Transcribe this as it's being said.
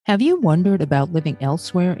Have you wondered about living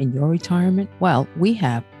elsewhere in your retirement? Well, we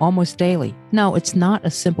have almost daily. No, it's not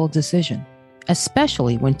a simple decision,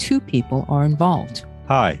 especially when two people are involved.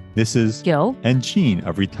 Hi, this is Gil and Gene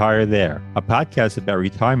of Retire There, a podcast about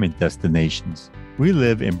retirement destinations. We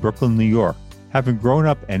live in Brooklyn, New York. Having grown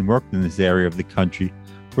up and worked in this area of the country,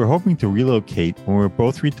 we're hoping to relocate when we're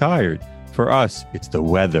both retired. For us, it's the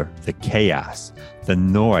weather, the chaos, the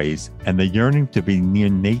noise, and the yearning to be near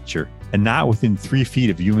nature and not within 3 feet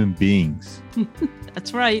of human beings.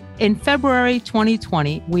 That's right. In February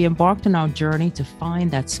 2020, we embarked on our journey to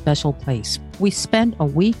find that special place. We spent a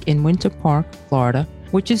week in Winter Park, Florida,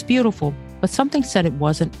 which is beautiful, but something said it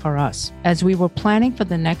wasn't for us. As we were planning for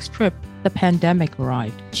the next trip, the pandemic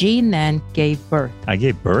arrived. Gene then gave birth. I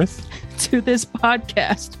gave birth? To this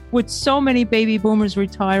podcast. With so many baby boomers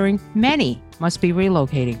retiring, many must be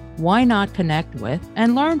relocating. Why not connect with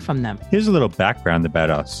and learn from them? Here's a little background about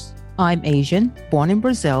us. I'm Asian, born in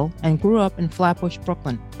Brazil, and grew up in Flatbush,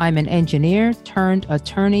 Brooklyn. I'm an engineer turned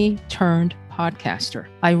attorney turned podcaster.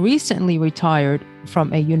 I recently retired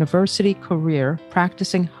from a university career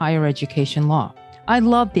practicing higher education law. I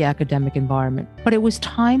loved the academic environment, but it was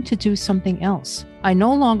time to do something else. I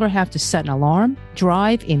no longer have to set an alarm,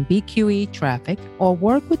 drive in BQE traffic, or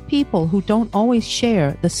work with people who don't always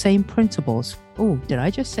share the same principles. Ooh, did I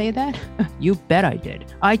just say that? You bet I did.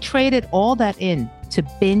 I traded all that in to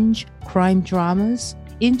binge crime dramas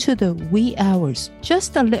into the wee hours,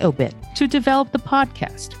 just a little bit, to develop the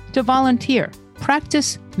podcast, to volunteer,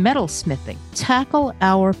 practice metalsmithing, tackle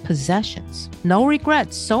our possessions. No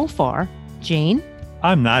regrets so far. Gene?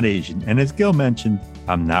 I'm not Asian, and as Gil mentioned,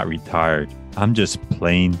 I'm not retired. I'm just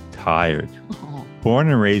plain tired. Oh. Born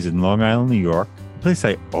and raised in Long Island, New York, a place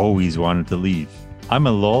I always wanted to leave. I'm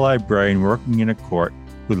a law librarian working in a court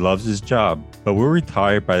who loves his job, but we're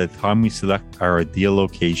retired by the time we select our ideal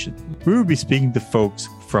location. We will be speaking to folks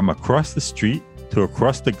from across the street to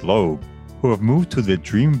across the globe who have moved to their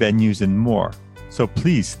dream venues and more. So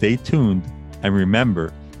please stay tuned, and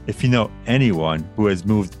remember, if you know anyone who has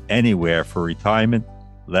moved anywhere for retirement,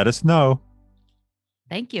 let us know.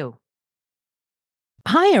 Thank you.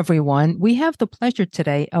 Hi, everyone. We have the pleasure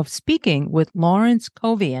today of speaking with Lawrence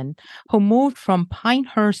Covian, who moved from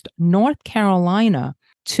Pinehurst, North Carolina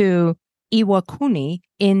to Iwakuni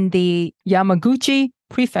in the Yamaguchi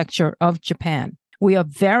Prefecture of Japan. We are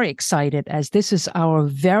very excited as this is our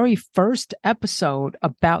very first episode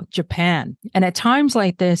about Japan. And at times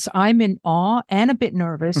like this, I'm in awe and a bit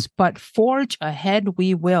nervous, but forge ahead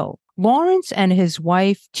we will. Lawrence and his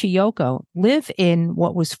wife, Chiyoko, live in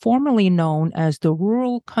what was formerly known as the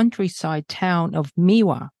rural countryside town of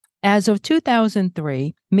Miwa. As of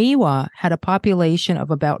 2003, Miwa had a population of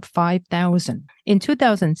about 5,000. In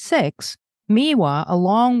 2006, Miwa,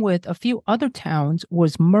 along with a few other towns,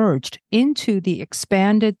 was merged into the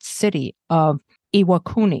expanded city of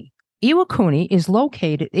Iwakuni. Iwakuni is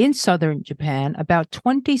located in southern Japan, about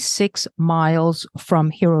 26 miles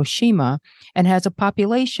from Hiroshima, and has a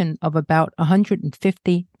population of about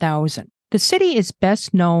 150,000. The city is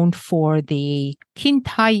best known for the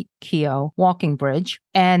Kintai-kyo walking bridge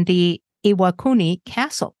and the Iwakuni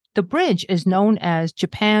Castle. The bridge is known as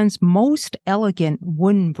Japan's most elegant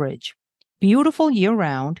wooden bridge. Beautiful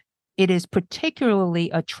year-round, it is particularly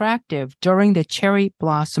attractive during the cherry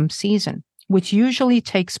blossom season, which usually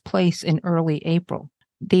takes place in early April.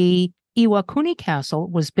 The Iwakuni Castle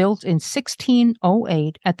was built in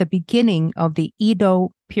 1608 at the beginning of the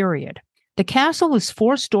Edo period. The castle is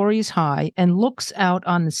 4 stories high and looks out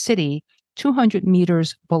on the city 200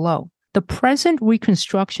 meters below. The present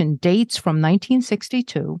reconstruction dates from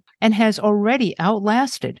 1962 and has already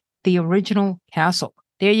outlasted the original castle.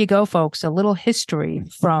 There you go, folks, a little history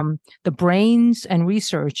from the brains and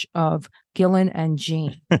research of Gillen and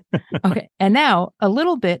Gene. Okay, and now a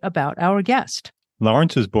little bit about our guest.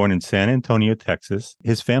 Lawrence was born in San Antonio, Texas.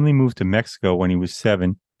 His family moved to Mexico when he was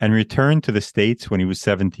 7 and returned to the States when he was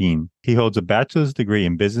 17. He holds a bachelor's degree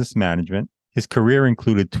in business management. His career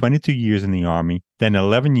included 22 years in the Army, then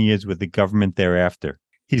 11 years with the government thereafter.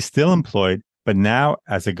 He's still employed, but now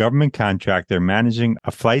as a government contractor managing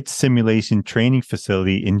a flight simulation training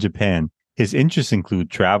facility in Japan. His interests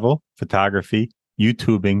include travel, photography,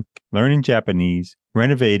 YouTubing, learning Japanese,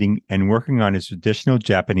 renovating, and working on his traditional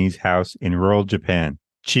Japanese house in rural Japan.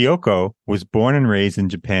 Chiyoko was born and raised in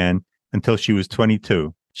Japan until she was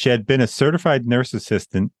 22. She had been a certified nurse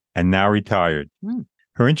assistant and now retired.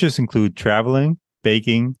 Her interests include traveling,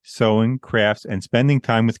 baking, sewing, crafts, and spending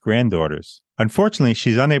time with granddaughters. Unfortunately,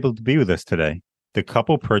 she's unable to be with us today. The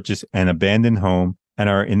couple purchased an abandoned home and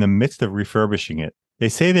are in the midst of refurbishing it. They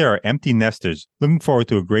say they are empty nesters, looking forward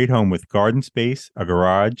to a great home with garden space, a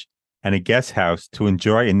garage, and a guest house to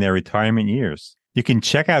enjoy in their retirement years. You can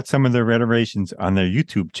check out some of their renovations on their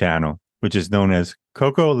YouTube channel, which is known as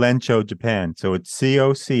Coco Lencho Japan. So it's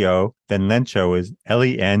COCO, then Lencho is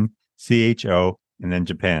LENCHO, and then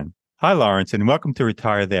Japan. Hi, Lawrence, and welcome to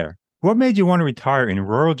Retire There. What made you want to retire in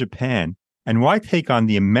rural Japan, and why take on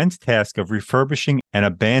the immense task of refurbishing an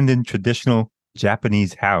abandoned traditional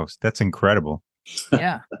Japanese house? That's incredible.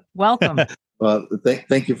 Yeah. Welcome. Well,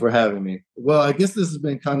 thank you for having me. Well, I guess this has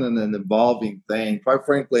been kind of an evolving thing. Quite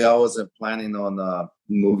frankly, I wasn't planning on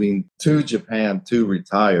moving to Japan to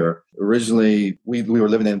retire. Originally, we were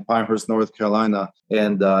living in Pinehurst, North Carolina.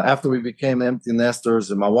 And after we became empty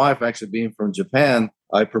nesters, and my wife actually being from Japan,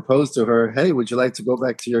 I proposed to her, hey, would you like to go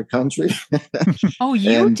back to your country? Oh,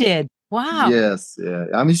 you did? Wow. Yes. Yeah.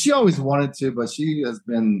 I mean, she always wanted to, but she has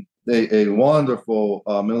been a wonderful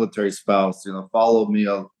military spouse, followed me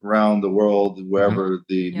around the world, wherever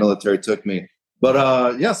the military took me.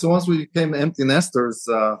 But so once we became empty nesters,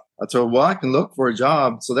 I told her, well, I can look for a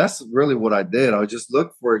job. So that's really what I did. I would just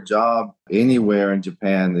look for a job anywhere in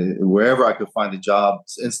Japan, wherever I could find a job,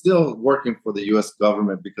 and still working for the U.S.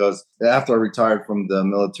 government, because after I retired from the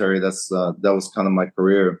military, that was kind of my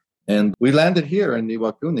career. And we landed here in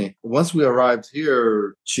Iwakuni. Once we arrived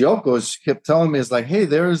here, Chioko, she kept telling me, it's like, hey,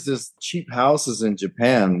 there's this cheap houses in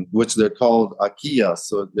Japan, which they're called akiya.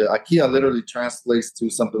 So the akiya literally translates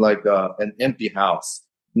to something like an empty house.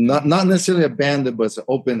 Not necessarily abandoned, but it's an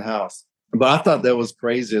open house. But I thought that was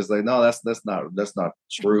crazy. It's like, no, that's not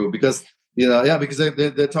true. Because because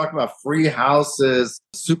they're talking about free houses,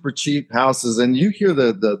 super cheap houses, and you hear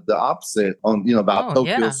the opposite on about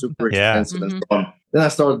Tokyo, super expensive and so on. Then I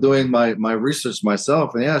started doing my research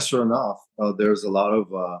myself, and sure enough, there's a lot of,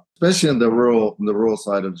 especially in the rural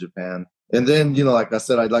side of Japan. And then like I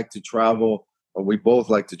said, I'd like to travel. We both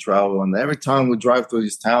like to travel, and every time we drive through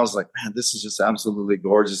these towns, like, man, this is just absolutely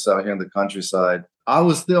gorgeous out here in the countryside. I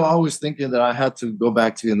was still always thinking that I had to go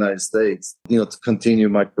back to the United States, to continue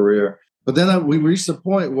my career. But then we reached a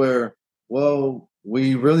point where,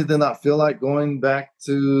 we really did not feel like going back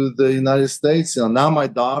to the United States. Now my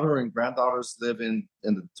daughter and granddaughters live in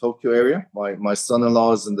the Tokyo area. My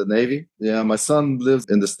son-in-law is in the Navy. Yeah, my son lives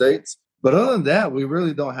in the States. But other than that, we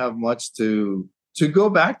really don't have much to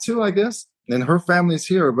go back to, I guess. And her family's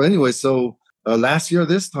here. But anyway, so last year,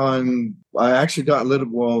 this time, I actually got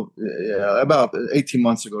about 18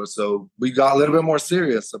 months ago or so, we got a little bit more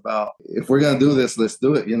serious about, if we're going to do this, let's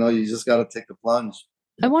do it. You just got to take the plunge.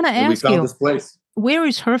 I want to ask we found this place. Where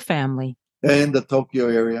is her family? In the Tokyo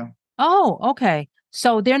area. Oh, okay.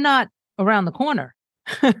 So they're not around the corner.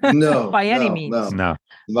 No. By any means. No.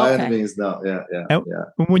 By any means, no. Yeah.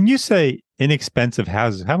 When you say inexpensive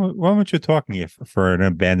houses, how much you're talking for an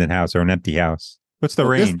abandoned house or an empty house? What's the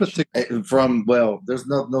range? There's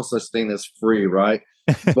no such thing as free, right?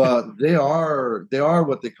 But they are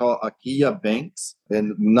what they call akiya banks,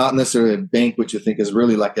 and not necessarily a bank, which you think is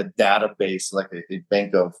really like a database, like a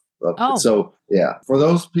bank of. So for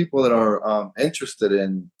those people that are interested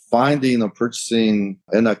in finding or purchasing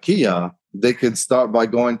an akiya, they could start by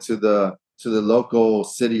going to the local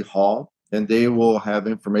city hall, and they will have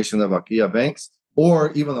information of akiya banks,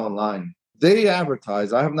 or even online. They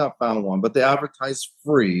advertise. I have not found one, but they advertise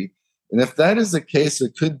free. And if that is the case,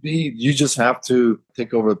 it could be you just have to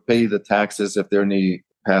pay the taxes if there are any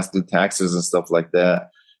past due taxes and stuff like that.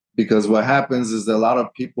 Because what happens is that a lot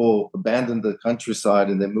of people abandon the countryside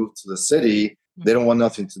and they move to the city. They don't want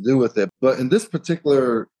nothing to do with it. But in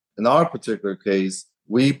our particular case,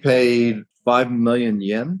 we paid 5 million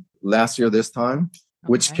yen last year this time,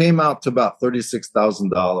 which came out to about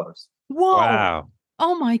 $36,000. Whoa. Wow.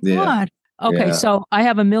 Oh my God. Okay, so I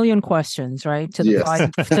have a million questions, right? To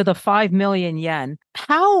the 5 million yen.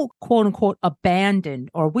 How, quote unquote, abandoned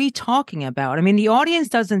are we talking about? I mean, the audience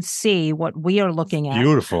doesn't see what we are looking at.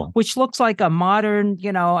 Beautiful. Which looks like a modern,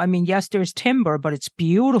 yes, there's timber, but it's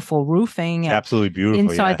beautiful roofing. Absolutely beautiful.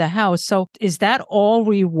 Inside the house. So is that all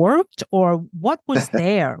reworked, or what was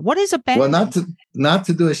there? What is abandoned? Well, not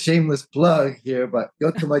to do a shameless plug here, but go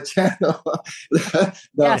to my channel.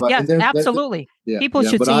 Yes, absolutely. People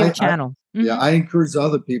should see your channel. I encourage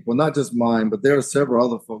other people, not just mine, but there are several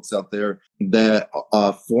other folks out there that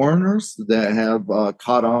are foreigners that have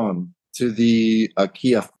caught on to the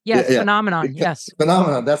akiya. Phenomenon. Yes.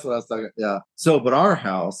 Phenomenon. That's what I was talking about. Yeah. So, but our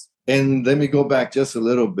house, and let me go back just a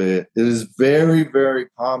little bit. It is very, very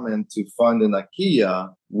common to find an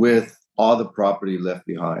akiya with all the property left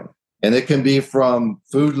behind. And it can be from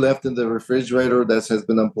food left in the refrigerator that has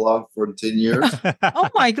been unplugged for 10 years. Oh,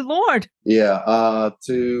 my Lord. Yeah.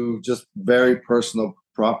 To just very personal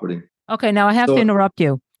property. Okay. Now I have to interrupt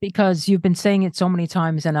you. because you've been saying it so many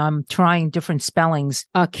times and I'm trying different spellings.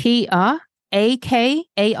 Akia,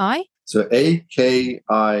 A-K-A-I? So Akiya.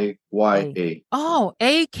 Oh,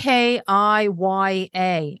 Akiya.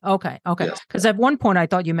 Okay. Yes. Because at one point I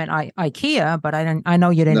thought you meant IKEA, but I know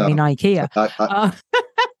you didn't No. mean IKEA.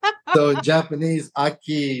 So in Japanese,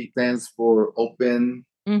 Aki stands for open.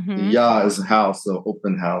 Ya is house, so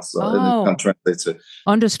open house. So it kind of translates it.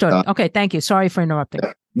 Understood. Okay, thank you. Sorry for interrupting.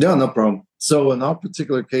 Yeah, no problem. So in our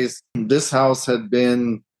particular case, this house had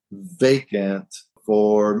been vacant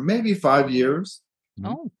for maybe 5 years.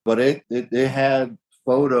 Oh. But it had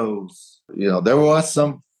photos. There was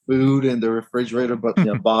some food in the refrigerator, but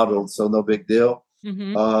bottled, so no big deal.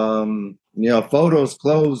 Photos,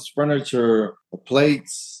 clothes, furniture,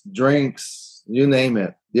 plates, drinks, you name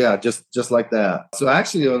it. Yeah, just like that. So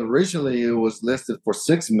actually, originally it was listed for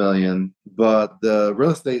 $6 million, but the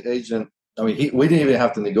real estate agent, we didn't even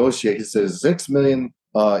have to negotiate. He says $6 million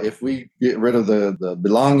if we get rid of the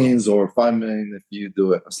belongings, or $5 million if you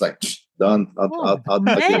do it. It's like done.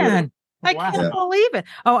 Man. I can't believe it.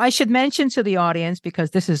 Oh, I should mention to the audience,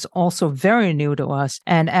 because this is also very new to us.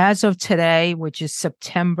 And as of today, which is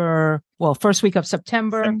first week of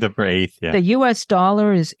September 8th, the US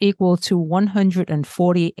dollar is equal to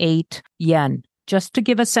 148 yen. Just to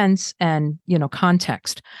give a sense and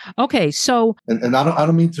context. Okay, so and I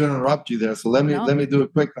don't mean to interrupt you there. So let me do a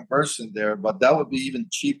quick conversion there, but that would be even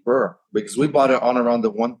cheaper because we bought it on around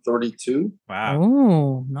the 132. Wow.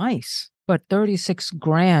 Oh, nice. But 36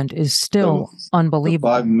 grand is still unbelievable.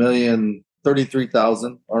 5 million,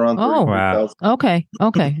 33,000, around 33,000. Wow. Okay.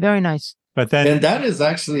 Very nice. And that is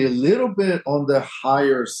actually a little bit on the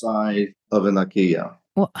higher side of an IKEA.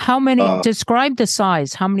 Well, how many, describe the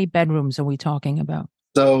size. How many bedrooms are we talking about?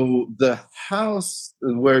 So the house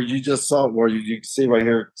where you just saw, where you can see right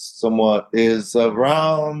here somewhat, is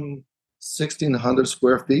around 1,600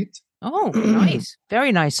 square feet. Oh, nice.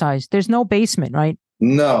 Very nice size. There's no basement, right?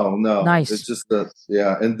 No. Nice. It's just but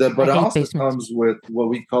it also comes with what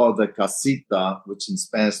we call the casita, which in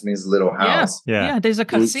Spanish means little house. Yeah. There's a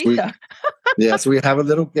casita. So we have a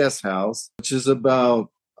little guest house, which is about,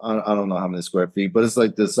 I don't know how many square feet, but it's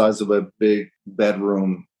like the size of a big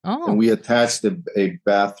bedroom. Oh. And we attached a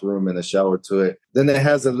bathroom and a shower to it. Then it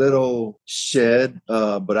has a little shed,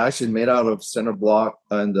 but actually made out of center block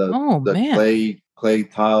and the clay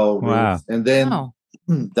tile roof. Wow. And then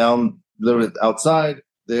down a little bit outside,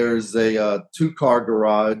 there's a 2-car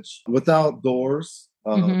garage without doors.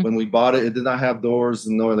 When we bought it, it did not have doors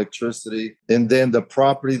and no electricity. And then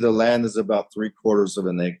the land is about 3/4 of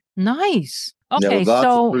an acre. Nice. Okay,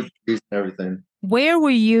 so of and everything. Where were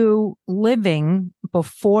you living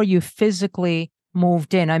before you physically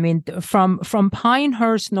moved in? I mean, from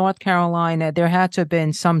Pinehurst, North Carolina, there had to have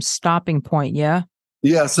been some stopping point, yeah?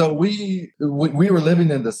 Yeah, so we were living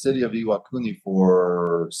in the city of Iwakuni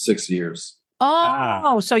for 6 years.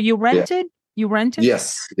 Oh, so you rented? You rented?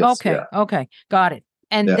 Yes. Okay, got it.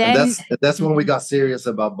 And then that's when we got serious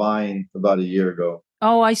about buying about a year ago.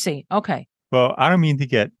 Oh, I see. Okay. Well, I don't mean to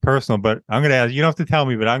get personal, but I'm going to ask. You don't have to tell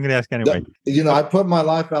me, but I'm going to ask anyway. I put my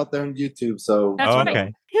life out there on YouTube, so that's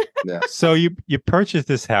right. Okay. So you purchased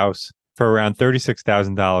this house for around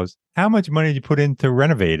 $36,000. How much money did you put in to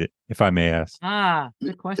renovate it, if I may ask?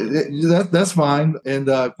 Good question. That's fine. And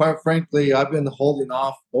quite frankly, I've been holding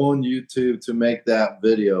off on YouTube to make that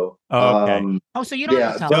video. Oh, okay. So you don't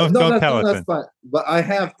have to tell us. Don't tell us. That's fine. But I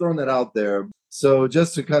have thrown it out there. So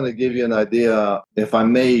just to kind of give you an idea, if I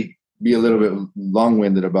may be a little bit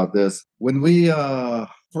long-winded about this, when we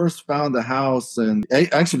first found the house, and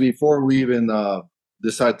actually before we even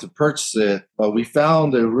decided to purchase it, we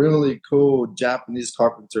found a really cool Japanese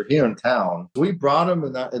carpenter here in town. We brought him,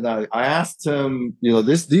 and I asked him,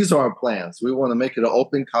 these are our plans. We want to make it an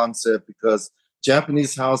open concept because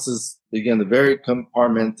Japanese houses, again, they're very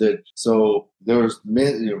compartmented. So there's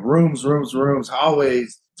rooms,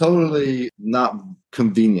 hallways, totally not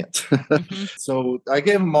convenient. So I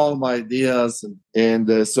gave him all my ideas,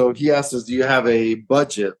 and so he asked us, "Do you have a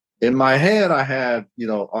budget?" In my head, I had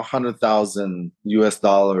 $100,000 US,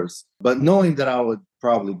 but knowing that I would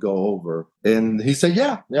probably go over, and he said,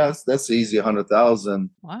 "Yeah, that's easy, 100,000."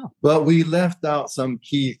 Wow! But we left out some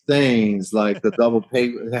key things like the double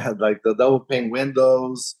pane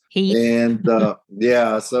windows, and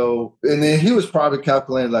So, and then he was probably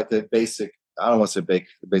calculating like a basic. I don't want to say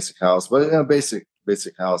basic house, but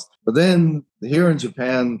basic house. But then here in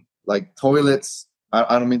Japan, like toilets,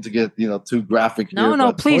 I don't mean to get too graphic here.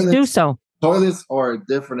 No, please do so. Toilets are a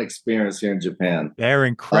different experience here in Japan. They're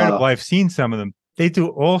incredible. I've seen some of them. They do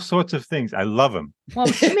all sorts of things. I love them. Well,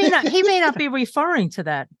 he may not be referring to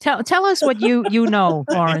that. Tell us what you know,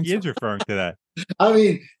 Lawrence. He is referring to that. I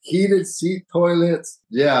mean, heated seat toilets.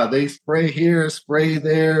 Yeah, they spray here, spray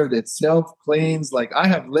there. It self-cleans. Like I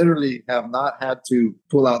have literally not had to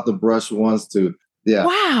pull out the brush once to. Yeah.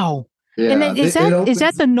 Wow. Yeah. And then is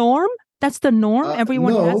that the norm? That's the norm.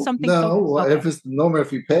 Everyone has something. No, okay. If it's the norm,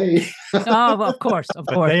 if you pay. Oh, of course.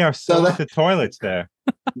 But they are the toilets there.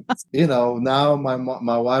 Now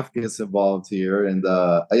my wife gets involved here, and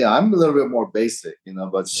I'm a little bit more basic,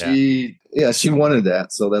 but she wanted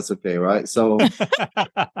that, so that's okay, right? So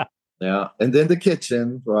yeah, and then the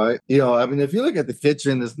kitchen, right? If you look at the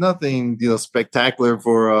kitchen, there's nothing spectacular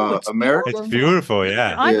for America. It's beautiful,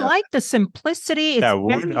 yeah. I like the simplicity. It's that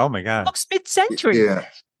wood. Oh my God, looks mid-century. Yeah.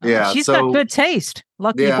 Yeah, she's got good taste.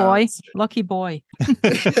 Lucky boy.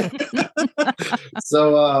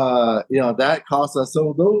 So that costs us.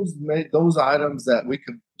 So those items that we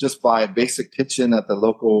could just buy a basic kitchen at the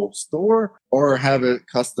local store or have it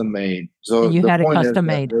custom made. So you had it custom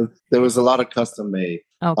made. There was a lot of custom made.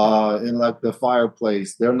 Okay. In like the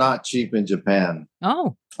fireplace, they're not cheap in Japan.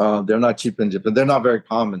 Oh. They're not cheap in Japan. They're not very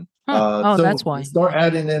common. So that's why. Start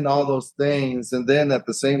adding in all those things. And then at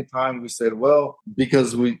the same time, we said, well,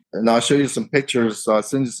 because and I'll show you some pictures. So I'll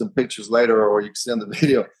send you some pictures later, or you can send the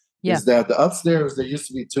video. Yeah. Is that the upstairs, there used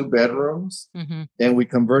to be 2 bedrooms, and we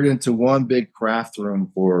converted into one big craft room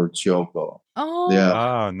for Chioko. Oh. Yeah.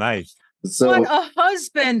 Oh, nice. So, what a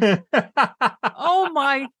husband! Oh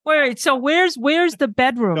my word! So where's the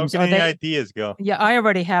bedrooms? Don't get any ideas, girl. Yeah, I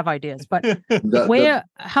already have ideas, but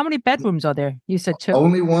how many bedrooms are there? You said 2.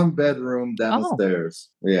 Only 1 bedroom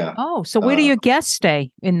downstairs. Oh. Yeah. Oh, so where do your guests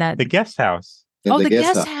stay in that? The guest house. The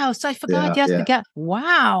guest house. I forgot. Yeah, the guest.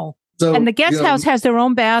 Wow. So, and the guest house has their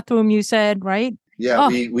own bathroom. You said, right? Yeah,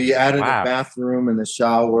 we added a bathroom and a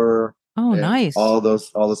shower. Oh, nice. All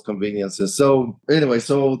those conveniences. So anyway,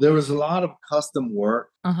 there was a lot of custom work,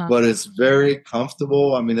 but it's very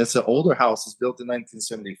comfortable. I mean, it's an older house. It's built in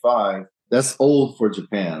 1975. That's old for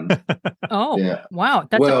Japan. Oh, yeah. Wow.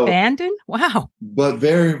 That's abandoned? Wow. But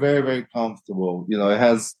very, very, very comfortable. It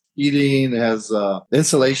has heating, it has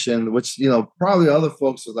insulation, which, probably other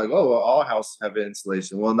folks are like, oh, well, all houses have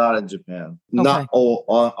insulation. Well, not in Japan. Okay. Not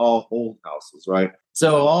all old houses, right?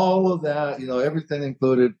 So all of that, everything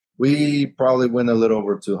included, we probably went a little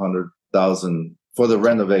over 200,000 for the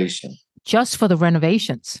renovation. Just for the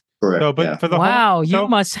renovations. Correct. So, but for the whole, you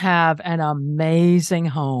must have an amazing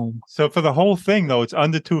home. So for the whole thing, though, it's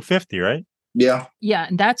under 250, right? Yeah. Yeah,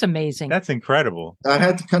 and that's amazing. That's incredible. I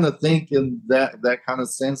had to kind of think in that kind of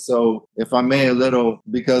sense. So if I may a little,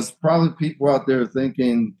 because probably people out there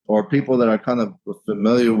thinking, or people that are kind of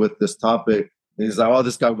familiar with this topic, is like, oh,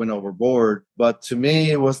 this guy went overboard. But to me,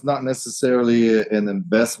 it was not necessarily an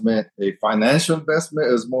investment, a financial investment.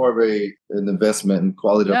 It was more of an investment in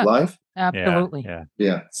quality of life. Absolutely.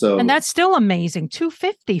 Yeah. So, and that's still amazing.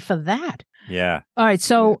 $250 for that. Yeah. All right.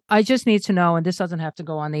 So I just need to know, and this doesn't have to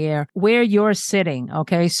go on the air, where you're sitting.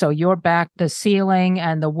 Okay. So your back, the ceiling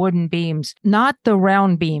and the wooden beams, not the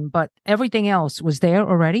round beam, but everything else was there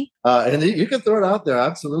already. And you can throw it out there.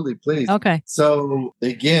 Absolutely. Please. Okay. So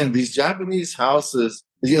again, these Japanese houses,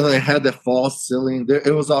 they had the false ceiling.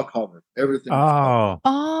 It was all covered. Everything. Oh,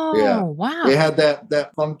 yeah. Wow. They had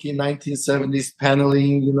that funky 1970s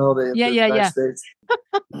paneling, the United States.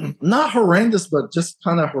 Not horrendous, but just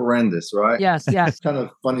kind of horrendous, right? Yes. It's kind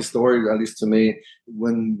of funny story, at least to me.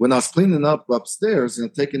 When I was cleaning up upstairs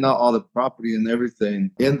and taking out all the property and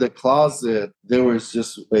everything, in the closet, there was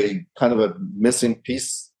just a kind of a missing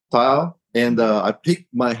piece tile. And I peeked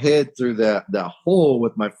my head through that hole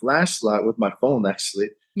with my flashlight, with my phone, actually.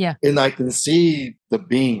 Yeah. And I can see the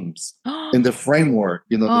beams in the framework,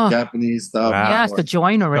 the Japanese stuff. Wow. Yes, the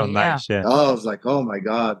joinery. So nice, yeah. Oh, I was like, oh my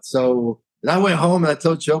God. So and I went home and I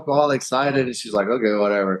told Choco all excited, and she's like, okay,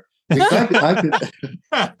 whatever.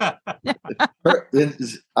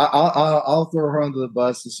 I'll throw her under the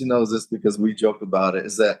bus, and she knows this because we joke about it.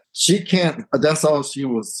 Is that she can't? That's all she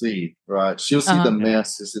will see, right? She'll see the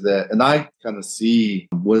mess, she'll see that, and I kind of see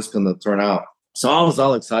what it's going to turn out. So I was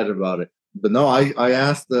all excited about it. But no, I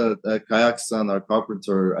asked the Kayak-san, our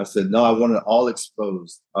carpenter. I said, no, I want it all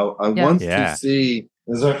exposed. I want to see.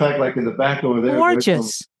 As a matter of fact, like in the back over there,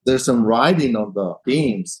 gorgeous. There's some writing on the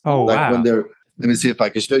beams. Oh, like wow. When they're, let me see if I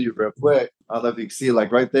can show you real quick. I don't know if you can see it,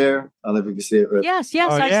 like right there. I don't know if you can see it. Yes,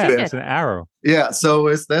 I see it. It's an arrow. Yeah, so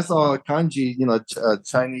that's all kanji,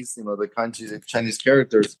 Chinese, the kanji, Chinese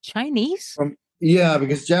characters. Chinese? Yeah,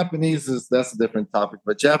 because Japanese that's a different topic.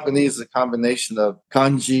 But Japanese is a combination of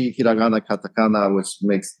kanji, hiragana, katakana, which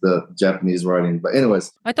makes the Japanese writing. But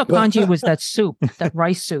anyways, I thought kanji was that soup, that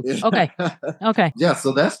rice soup. Okay. Okay. Yeah,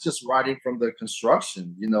 so that's just writing from the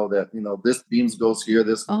construction, that, this beams goes here,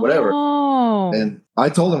 this whatever. Oh. And I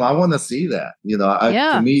told him I want to see that.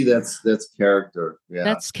 To me that's character. Yeah.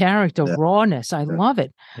 That's character, rawness. I love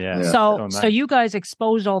it. Yeah. So nice. so you guys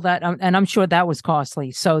exposed all that, and I'm sure that was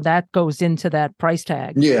costly. So that goes into that price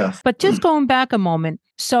tag. Yeah. But just going back a moment,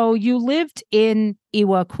 so you lived in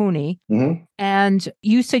Iwakuni, and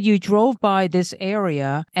you said you drove by this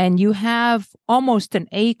area and you have almost an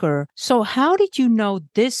acre. So how did you know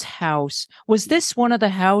this house? Was this one of the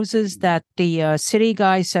houses that the city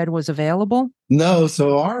guy said was available? No,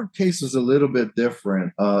 so our case was a little bit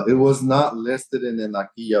different. It was not listed in an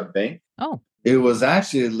IKEA bank. Oh. It was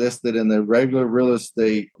actually listed in the regular real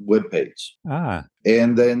estate webpage. Ah.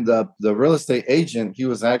 And then the real estate agent, he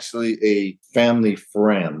was actually a family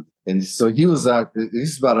friend. And so he's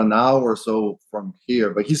about an hour or so from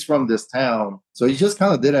here, but he's from this town. So he just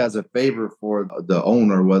kind of did it as a favor for the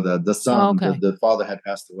owner, where the son, the father had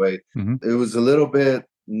passed away. It was a little bit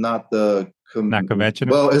not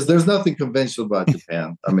conventional. Well, there's nothing conventional about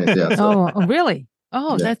Japan. I mean, yeah. So. Oh, really?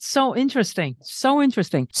 Oh, yeah. That's so interesting. So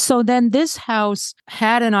interesting. So then this house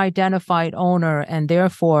had an identified owner, and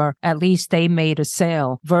therefore at least they made a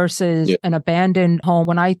sale versus an abandoned home.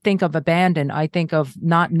 When I think of abandoned, I think of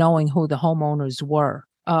not knowing who the homeowners were.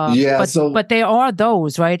 But there are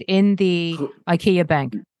those, right, in the IKEA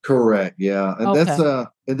bank. Correct. Yeah.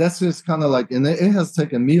 And that's just kind of like, and it has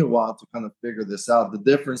taken me a while to kind of figure this out. The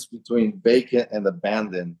difference between vacant and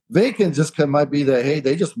abandoned. Vacant just might be that, hey,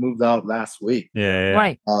 they just moved out last week. Yeah.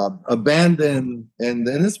 Right. Abandoned. And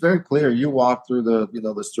it's very clear. You walk through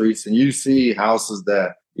the streets and you see houses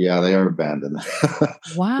that, yeah, they are abandoned.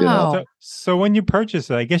 Wow. So when you purchased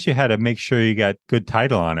it, I guess you had to make sure you got good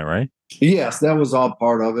title on it, right? Yes, that was all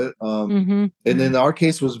part of it. And then our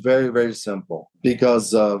case was very, very simple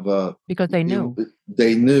because they knew.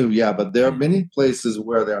 They knew, yeah. But there are many places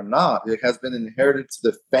where they're not. It has been inherited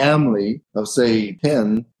to the family of, say,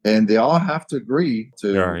 10, and they all have to agree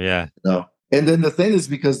to. Sure, yeah. And then the thing is,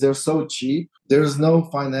 because they're so cheap, there's no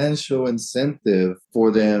financial incentive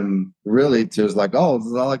for them really to, it's like, oh,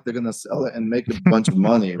 it's not like they're going to sell it and make a bunch of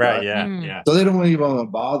money. Right, yeah. So they don't even want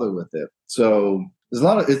to bother with it. So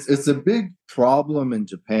there's it's a big problem in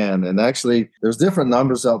Japan. And actually, there's different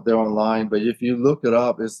numbers out there online. But if you look it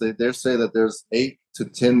up, they say that there's 8 to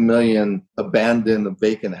 10 million abandoned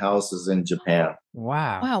vacant houses in Japan.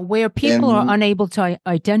 Wow. Where people are unable to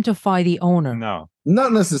identify the owner. No.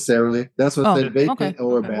 Not necessarily. That's what they vacant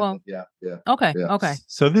or abandoned. Yeah. Okay.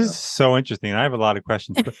 So this is so interesting. I have a lot of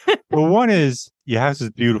questions. But one is, your house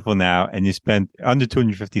is beautiful now, and you spent under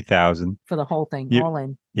 $250,000 for the whole thing, all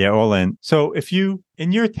in. Yeah, all in. So if you,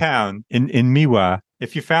 in your town, in Miwa,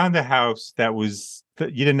 if you found a house that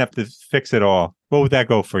you didn't have to fix it all, what would that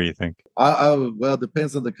go for, you think? Well, it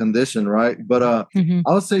depends on the condition, right? But I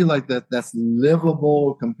would say like that's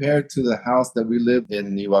livable compared to the house that we lived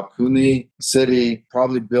in Iwakuni City,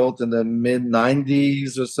 probably built in the mid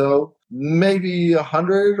 90s or so, maybe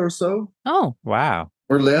 100 or so. Oh, wow.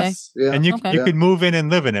 Or less. Okay. Yeah. And you could move in and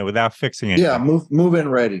live in it without fixing it. Yeah, move in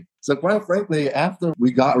ready. So quite frankly, after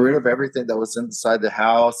we got rid of everything that was inside the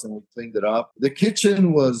house and we cleaned it up, the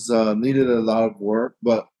kitchen was needed a lot of work,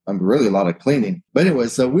 but really a lot of cleaning. But anyway,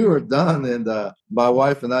 so we were done, and my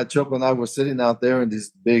wife and Choco and I were sitting out there in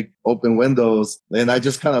these big open windows, and I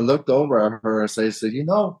just kind of looked over at her and said,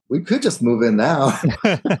 we could just move in now.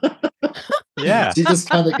 Yeah. She just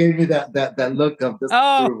kind of gave me that look of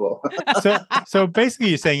disapproval. So basically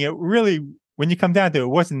you're saying it really, when you come down to it,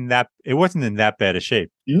 it wasn't in that bad a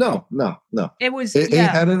shape. No. It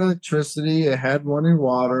had electricity, it had running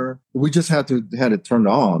water. We just had it turned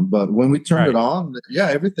on. But when we turned it on,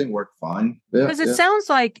 everything worked fine. Because it sounds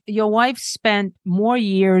like your wife spent more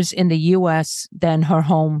years in the US than her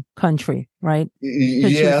home country, right?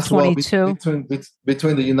 Yes, 22.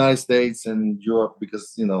 Between the United States and Europe,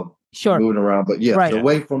 because Sure. moving around, but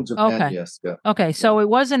away from Japan. Yes. Yeah. Okay. So it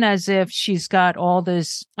wasn't as if she's got all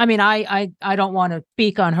this. I mean, I don't want to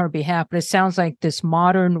speak on her behalf, but it sounds like this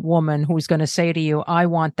modern woman who's going to say to you, I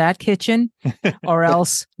want that kitchen or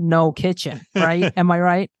else no kitchen. Right. Am I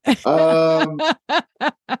right?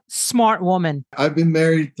 Smart woman. I've been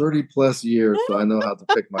married 30 plus years, so I know how to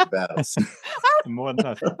pick my battles. More than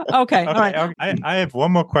us. Okay. All right. I have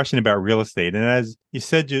one more question about real estate. And as you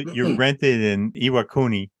said, you rented in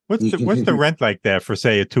Iwakuni. What's the rent like there for,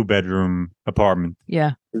 say, a 2-bedroom apartment?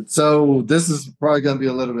 Yeah. So this is probably going to be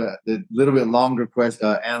a little bit longer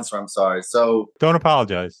answer. I'm sorry. So Don't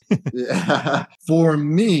apologize. yeah, for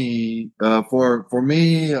me,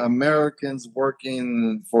 Americans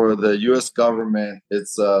working for the U.S. government,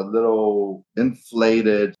 it's a little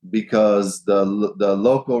inflated because the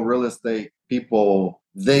local real estate people,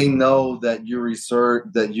 they know that you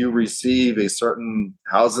receive a certain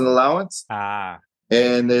housing allowance, Ah,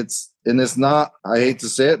 and it's not, I hate to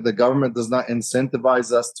say it, the government does not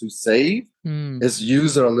incentivize us to save. It's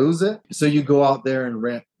use it or lose it. So you go out there and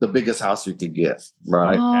rent the biggest house you could get,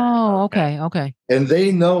 right? Oh, okay. And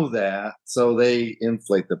they know that, so they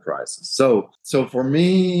inflate the prices. So for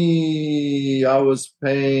me, I was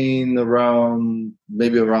paying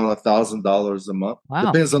maybe around $1,000 a month.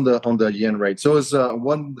 Wow. Depends on the yen rate. So it's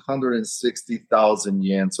 160,000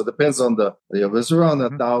 yen. So it depends on it's around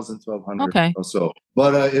 1,000, 1,200 Okay. or so.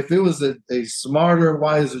 But if it was a smarter,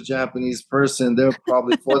 wiser Japanese person, they're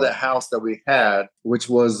probably for the house that we had, which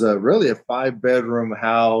was really a 5-bedroom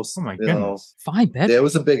house. oh my goodness. 5 bedrooms. Yeah, it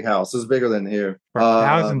was a big house. It was bigger than here. For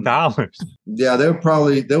 $1,000. Yeah, they would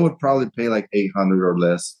probably pay like 800 or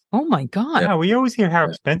less. Oh my God. Yeah, we always hear how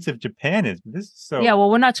expensive Japan is. But this is so. Yeah, well,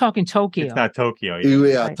 we're not talking Tokyo. It's not Tokyo.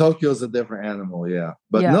 Yeah, Right. Tokyo's a different animal. Yeah,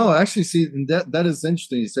 but Yeah. no, actually, see, that is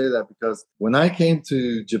interesting you say that, because when I came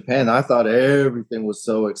to Japan, I thought everything was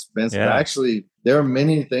so expensive. Yeah. Actually, there are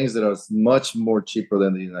many things that are much more cheaper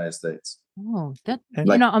than the United States. Oh, I'm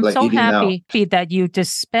Like so eating happy that you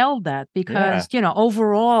dispelled that, because,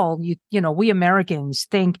 overall, we Americans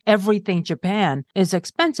think everything Japan is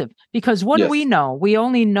expensive, because what do we know? We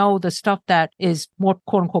only know the stuff that is more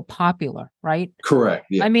quote unquote popular, right? Correct.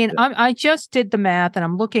 Yeah. I mean, I just did the math, and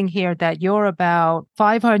I'm looking here that you're about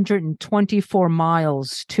 524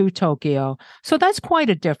 miles to Tokyo. So that's quite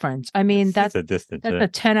a difference. I mean, That's a distance. that's a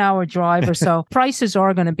 10-hour drive or so. Prices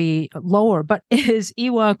are going to be lower, but is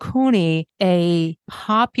Iwakuni a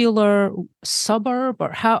popular suburb,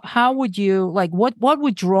 or how would you what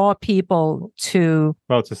would draw people to?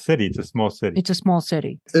 Well, it's a city. It's a small city. It's a small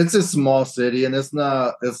city. It's a small city, and it's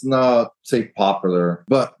not say popular,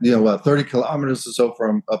 but 30 kilometers or so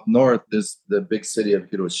from up north is the big city of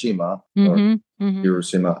Hiroshima.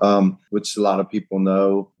 Hiroshima, which a lot of people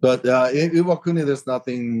know. But in Iwakuni, there's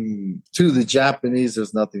nothing, to the Japanese,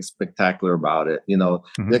 there's nothing spectacular about it.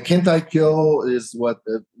 The Kintai-kyo is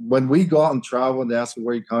when we go out and travel and they ask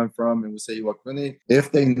where you come from, and we say Iwakuni,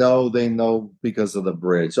 if they know because of the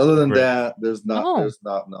bridge. Other than that, there's not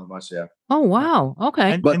much. Yeah. Oh, wow.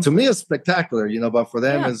 Okay. But to me, it's spectacular, but for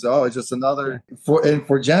them, it's just another,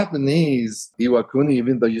 for Japanese, Iwakuni,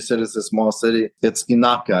 even though you said it's a small city, it's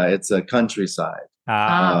Inaka, it's a countryside.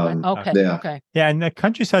 Okay. Yeah. Okay. Yeah, and the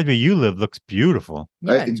countryside where you live looks beautiful.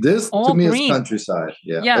 Yeah, this to me green. is countryside.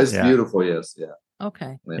 Yeah. Yeah. It's beautiful. Yes. Yeah.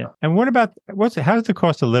 Okay. Yeah. And what about how's the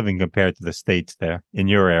cost of living compared to the States there in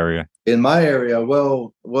your area? In my area,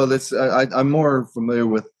 well, it's I'm more familiar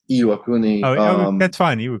with Iwakuni. That's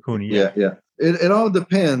fine, Iwakuni. Yeah. It all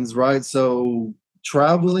depends, right? So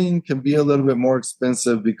traveling can be a little bit more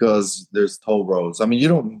expensive because there's toll roads. I mean, you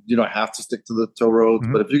don't have to stick to the toll roads,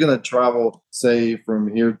 but if you're going to travel, say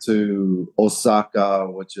from here to Osaka,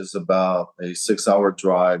 which is about a 6-hour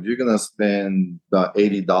drive, you're going to spend about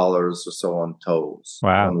 $80 or so on tolls.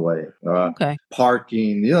 Wow. One way. Okay.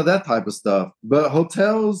 Parking, that type of stuff. But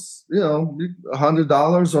hotels,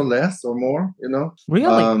 $100 or less or more,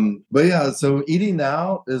 Really? But yeah, so eating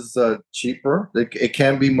out is cheaper. It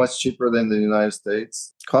can be much cheaper than the United States.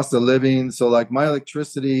 Cost of living. So like my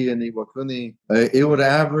electricity in Iwakuni, it would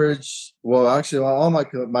average, well, actually all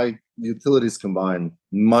my utilities combined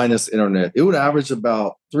minus internet, it would average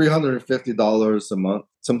about $350 a month.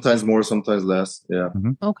 Sometimes more, sometimes less. Yeah.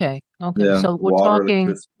 Okay. Yeah. So we're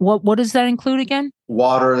talking, what does that include again?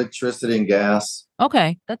 Water, electricity, and gas.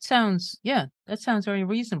 Okay. That sounds very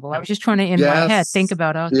reasonable. I was just trying to, in my head, think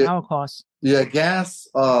about our costs. Yeah, gas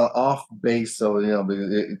off base. So,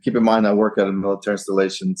 keep in mind I work at a military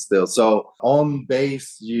installation still. So on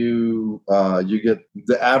base, you get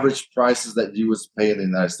the average prices that you would pay in the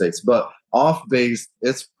United States. But off base,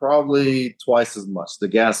 it's probably twice as much. The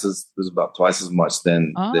gas is about twice as much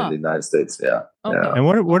than the United States. Yeah. Okay. Yeah. And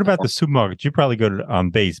what about the supermarket? You probably go to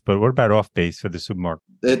base, but what about off base for the supermarket?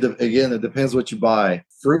 It depends what you buy.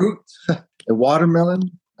 Fruit, a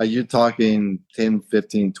watermelon. Are you talking 10,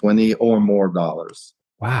 15, 20 or more dollars?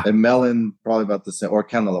 Wow. And melon, probably about the same, or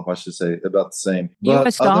cantaloupe, I should say, about the same.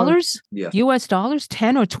 US dollars? Yeah. US dollars,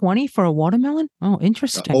 10 or 20 for a watermelon? Oh,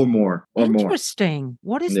 interesting. Or more. Interesting.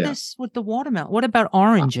 What is this with the watermelon? What about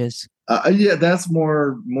oranges? That's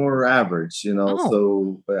more average,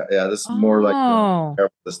 So this is more like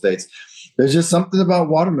the States. There's just something about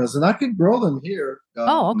watermelons, and I can grow them here.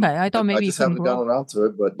 Okay. I thought maybe I you just couldn't haven't grow. gotten around to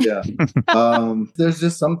it, but yeah. There's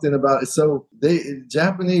just something about it. So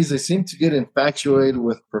Japanese, they seem to get infatuated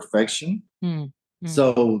with perfection. Mm.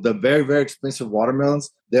 So the very, very expensive watermelons,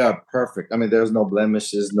 they are perfect. I mean, there's no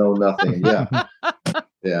blemishes, no nothing. Yeah.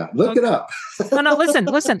 Yeah. Look it up. No,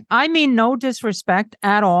 listen. I mean no disrespect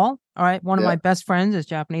at all. All right. One of my Yeah. best friends is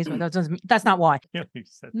Japanese, but that's not why. Yeah, you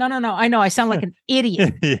said- No. I know I sound like an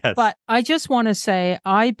idiot. Yes. But I just want to say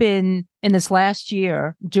I've been in this last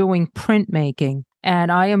year doing printmaking.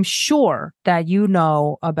 And I am sure that you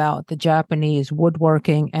know about the Japanese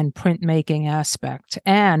woodworking and printmaking aspect.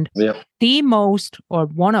 And Yep.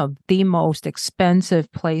 one of the most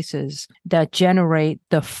expensive places that generate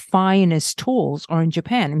the finest tools are in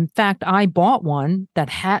Japan. In fact, I bought one that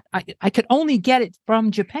I could only get it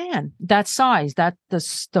from Japan, that size,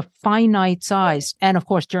 the finite size. And of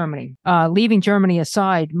course, Germany. Leaving Germany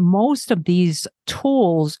aside, most of these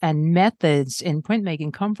tools and methods in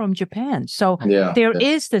printmaking come from Japan. So there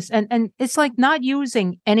is this, and it's like not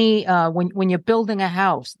using any, when you're building a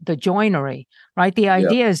house, the joinery, right? The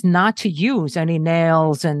idea is not to use any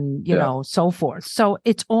nails and, so forth. So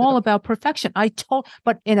it's all about perfection.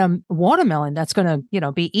 But in a watermelon, that's going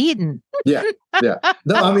to, be eaten. Yeah.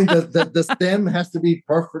 No, I mean, the stem has to be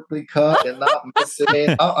perfectly cut and not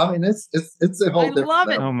missing. I mean, it's a whole different love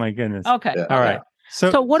it. level. Oh my goodness. Okay. All right.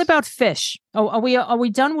 So what about fish? Oh, are we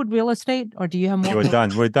done with real estate, or do you have more? We're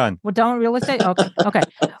done. We're done. We're done with real estate. Okay.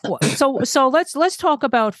 So let's talk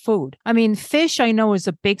about food. I mean, fish I know is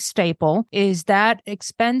a big staple. Is that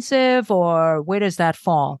expensive, or where does that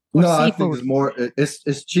fall? Or No, seafood? I think it's more. It's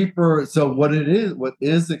what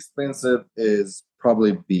is expensive is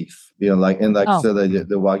probably beef. Like you said,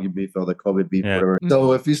 the Wagyu beef or the Kobe beef, whatever. Mm-hmm.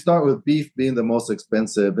 So if you start with beef being the most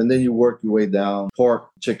expensive, and then you work your way down, pork,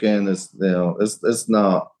 chicken is it's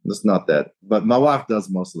not that. But my wife does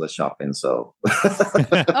most of the shopping, so.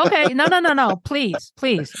 Okay, no, please,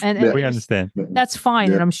 and We understand. that's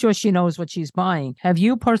fine, and I'm sure she knows what she's buying. Have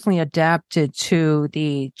you personally adapted to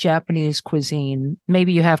the Japanese cuisine?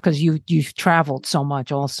 Maybe you have because you've traveled so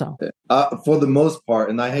much, also. For the most part,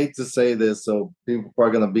 and I hate to say this, so people are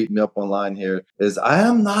going to beat me up online here, is I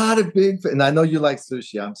am not a big fan, and I know you like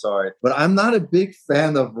sushi, I'm sorry, but I'm not a big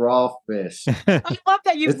fan of raw fish. I love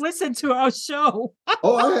that you've listened to our show.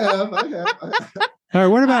 Oh, I have. All right,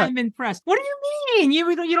 what about? I'm impressed. What do you mean?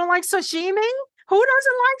 You don't like sashimi? Who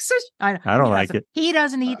doesn't like sushi? I don't like it. He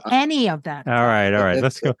doesn't eat any of that. All right.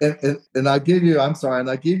 Let's go. And I'll give you, I'm sorry, and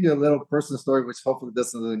I'll give you a little personal story, which hopefully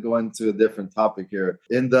doesn't go into a different topic here.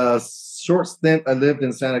 In the short stint I lived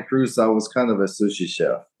in Santa Cruz, I was kind of a sushi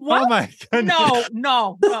chef. What? Oh my goodness.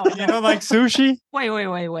 No. You don't like sushi?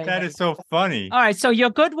 Wait. That is so funny. All right, so you're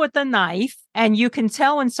good with the knife, and you can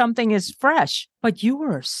tell when something is fresh. But you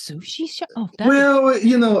were a sushi chef? Oh,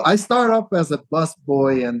 I started off as a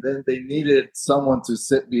busboy, and then they needed someone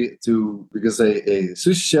to because a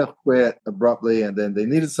sushi chef quit abruptly, and then they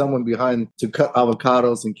needed someone behind to cut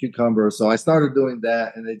avocados and cucumbers. So I started doing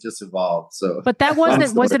that, and it just evolved. So, but that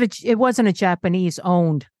it wasn't a Japanese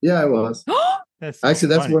owned. Yeah, it was. That's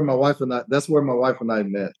where my wife and I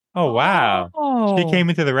met. Oh wow! Oh. She came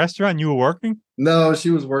into the restaurant. You were working? No, she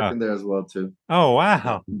was working there as well too. Oh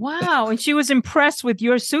wow! Wow, and she was impressed with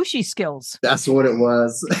your sushi skills. That's what it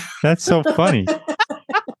was. That's so funny.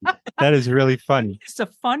 That is really funny. It's a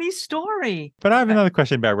funny story. But I have another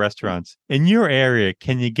question about restaurants. In your area,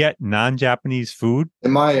 can you get non-Japanese food? In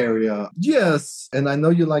my area, yes. And I know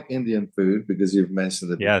you like Indian food because you've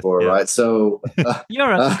mentioned it before, right? So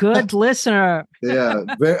you're a good listener. Yeah,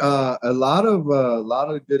 a lot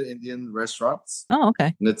of good Indian restaurants. Oh,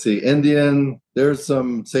 okay. Let's see, Indian. There's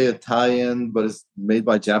some, say, Italian, but it's made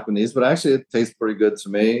by Japanese. But actually, it tastes pretty good to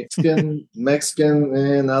me.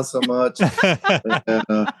 Mexican, not so much.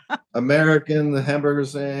 American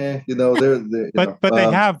hamburgers, they're but they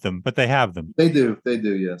have them. But they have them. They do.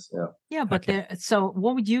 Yes. Yeah. Yeah, but so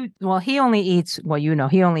what would you? Well, he only eats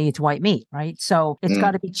he only eats white meat, right? So it's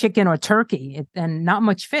got to be chicken or turkey, and not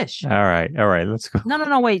much fish. All right, let's go.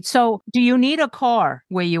 No, wait. So do you need a car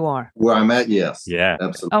where you are? Where I'm at, yes. Yeah,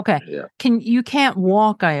 absolutely. Okay. Yeah. You can't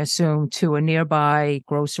walk, I assume, to a nearby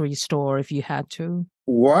grocery store if you had to?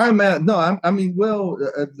 Where I'm at, no,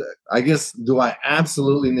 I guess, do I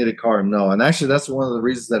absolutely need a car? No. And actually, that's one of the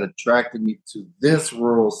reasons that attracted me to this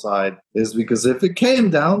rural side is because if it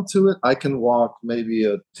came down to it, I can walk maybe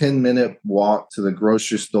a 10-minute walk to the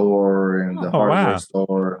grocery store and the hardware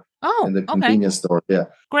store. And the convenience store. Yeah.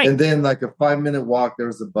 Great. And then like a 5-minute walk,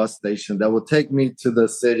 there's a bus station that will take me to the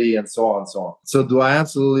city and so on and so on. So do I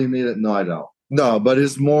absolutely need it? No, I don't. No, but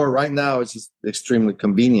it's more right now, it's just extremely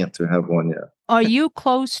convenient to have one. Yeah. Are you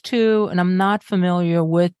close to, and I'm not familiar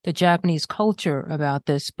with the Japanese culture about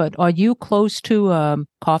this, but are you close to a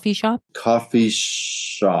coffee shop? Coffee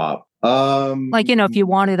shop. Like, if you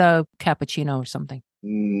wanted a cappuccino or something.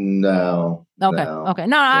 No. Okay. No. Okay.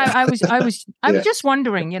 No, I was Yeah. just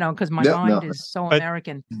wondering, because my mind is so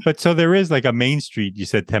American. But so there is like a main street, you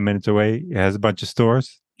said 10 minutes away. It has a bunch of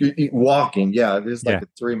stores. Walking, yeah, it is like a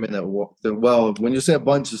 3-minute walk. Well, when you say a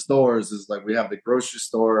bunch of stores, it's like we have the grocery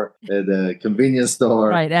store, the convenience store,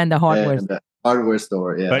 right, and the hardware. And the hardware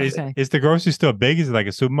store. Yeah, but is the grocery store big? Is it like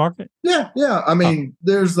a supermarket? Yeah. I mean,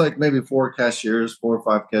 there's like maybe 4 cashiers, 4 or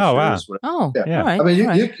 5 cashiers. Oh, wow. Yeah. All right. I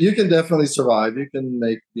mean, you can definitely survive. You can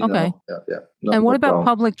make, okay. No, and what about problem.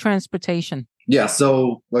 public transportation? Yeah,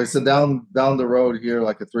 so like I said, down the road here,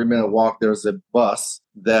 like a 3-minute walk, there's a bus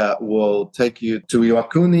that will take you to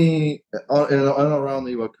Iwakuni and around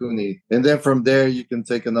Iwakuni, and then from there you can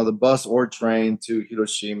take another bus or train to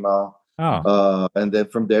Hiroshima. And then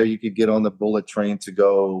from there you could get on the bullet train to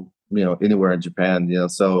go, anywhere in Japan.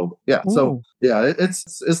 So yeah,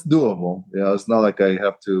 it's doable. It's not like I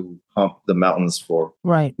have to hump the mountains for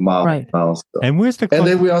miles. So. And where's the? And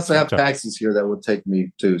then we also have taxis here that would take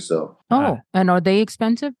me too. So and are they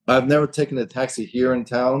expensive? I've never taken a taxi here in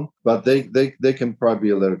town, but they can probably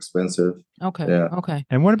be a little expensive. Okay. Yeah. Okay.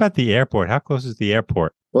 And what about the airport? How close is the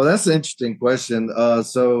airport? Well, that's an interesting question.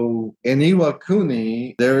 So in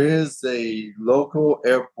Iwakuni, there is a local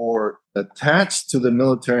airport attached to the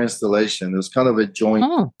military installation. There's kind of a joint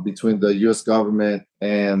between the U.S. government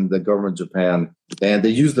and the government of Japan. And they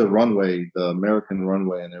use the runway, the American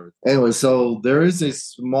runway and everything. Anyway, so there is a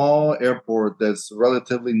small airport that's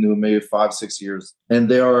relatively new, maybe 5-6 years. And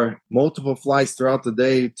there are multiple flights throughout the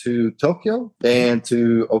day to Tokyo and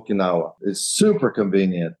to Okinawa. It's super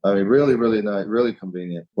convenient. I mean, really, really nice, really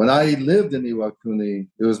convenient. When I lived in Iwakuni,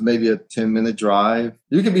 it was maybe a 10-minute drive.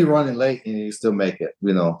 You could be running late and you still make it,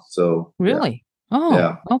 so. Really? Yeah. Oh,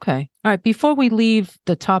 yeah. Okay. All right. Before we leave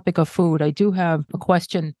the topic of food, I do have a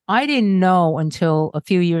question. I didn't know until a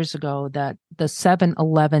few years ago that the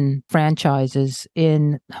 7-Eleven franchises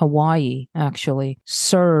in Hawaii actually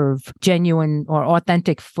serve genuine or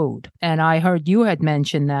authentic food. And I heard you had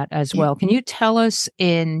mentioned that as well. Can you tell us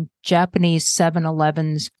in Japanese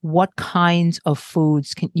 7-Elevens what kinds of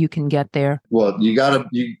foods you can get there? Well,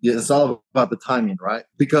 it's all about the timing, right?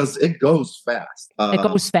 Because it goes fast. It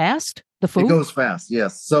goes fast? The food? It goes fast,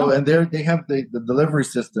 yes. So, and they have the delivery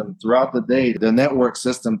system throughout the day, the network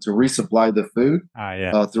system to resupply the food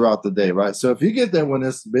throughout the day, right? So if you get there when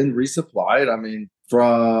it's been resupplied, I mean,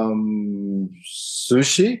 from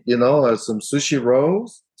sushi, some sushi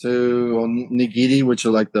rolls to nigiri, which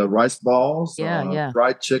are like the rice balls,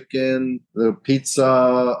 fried chicken, the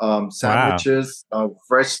pizza, sandwiches,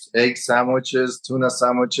 fresh egg sandwiches, tuna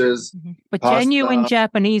sandwiches. Mm-hmm. But pasta. Genuine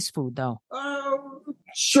Japanese food, though.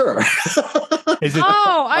 Sure. Is it?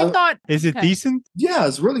 I thought. Is it decent? Yeah,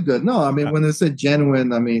 it's really good. No, I mean, when they say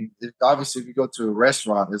genuine, I mean, obviously, if you go to a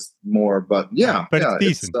restaurant, it's more. But it's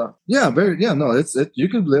decent. You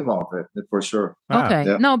can live off it for sure.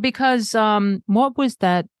 Okay, no, because what was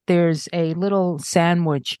that? There's a little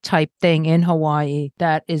sandwich type thing in Hawaii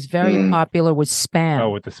that is very popular with Spam. Oh,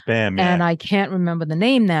 with the Spam, yeah. And I can't remember the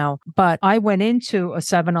name now, but I went into a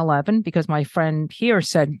 7-Eleven because my friend here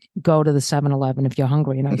said, go to the 7-Eleven if you're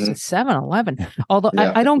hungry. And I said, 7-Eleven? Although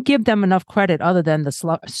I don't give them enough credit other than the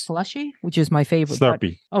slushy, which is my favorite.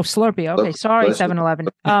 Slurpee. Slurpee. Okay, sorry, 7-Eleven.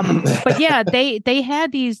 But yeah, they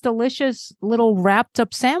had these delicious little wrapped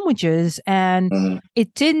up sandwiches and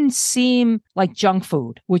it didn't seem like junk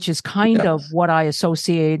food, which is kind of what I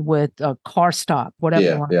associate with a car stop,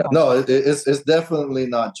 whatever. No, it's definitely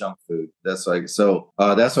not junk food. That's like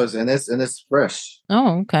that's why it's fresh.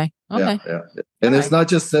 Oh, okay. Okay. Yeah. And it's not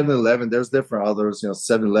just 7-Eleven. There's different others.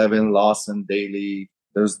 7-Eleven, Lawson, Daily.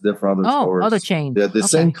 There's different other stores. Other chains. Yeah, the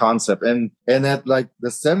same concept. And at like the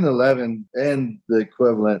 7-Eleven and the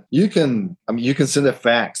equivalent, you can send a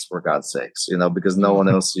fax for God's sakes, because no one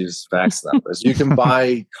else uses fax numbers. You can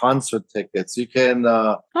buy concert tickets. You can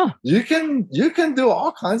you can do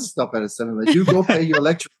all kinds of stuff at a 7-Eleven. You go pay your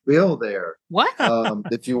electric bill there. What?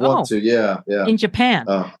 If you want to. Yeah. In Japan.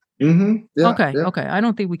 Yeah, okay. I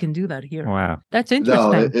don't think we can do that here. Wow, that's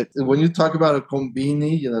interesting. No, when you talk about a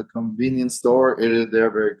konbini, convenience store,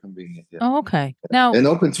 they're very convenient. Yeah. Oh, okay. Now and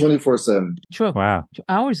open 24/7. True. Wow.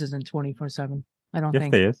 Ours isn't 24/7. I don't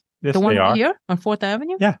think. Yes, it is. Yes, The one they right are. here on 4th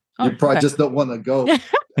Avenue? Yeah. Oh, You probably okay. just don't want to go.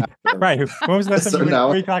 Right. When was the last time you went No.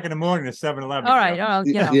 at 3 o'clock in the morning to 7-Eleven? All right.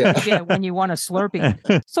 Yeah. Yeah, when you want a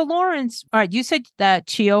Slurpee. So, Lawrence, all right, you said that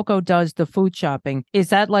Chiyoko does the food shopping. Is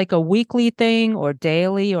that like a weekly thing or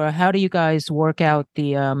daily, or how do you guys work out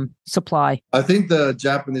the supply? I think the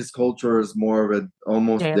Japanese culture is more of an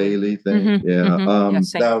almost daily thing. Mhm, Yeah. mhm. Yeah,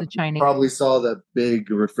 same Now with the Chinese. probably saw that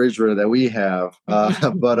big refrigerator that we have,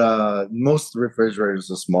 but most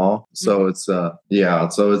refrigerators are small, so it's so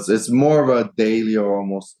it's more of a daily or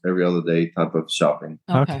almost every other day type of shopping.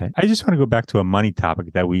 Okay. I just want to go back to a money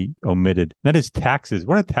topic that we omitted. That is taxes.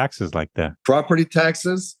 What are taxes like there? Property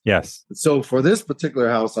taxes. Yes. So for this particular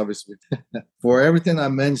house, obviously, for everything I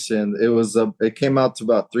mentioned, it came out to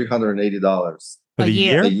about $380 For the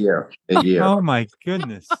year? A year. Oh my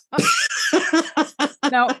goodness.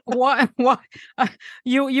 Now, what?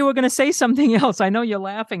 You were going to say something else. I know you're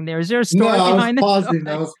laughing there. Is there a story behind it?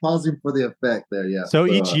 I was pausing for the effect there. Yeah. So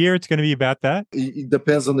each year it's going to be about that? It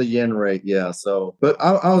depends on the yen rate. Yeah. So, but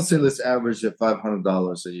I would say let's average at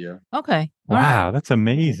 $500 a year. Okay. Wow, that's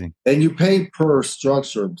amazing. And you pay per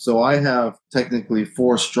structure. So I have technically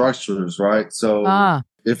 4 structures, right? So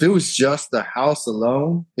if it was just the house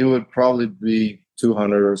alone, it would probably be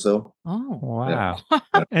 200 or so. Oh, wow.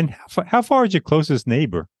 Yeah. And how far is your closest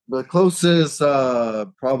neighbor? The closest,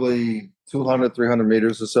 probably 200, 300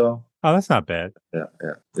 meters or so. Oh, that's not bad.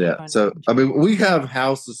 Yeah. So, I mean, we have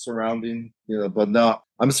houses surrounding, but now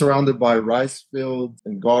I'm surrounded by rice fields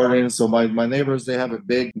and gardens. So my neighbors, they have a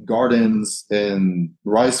big gardens and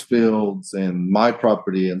rice fields and my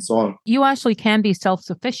property and so on. You actually can be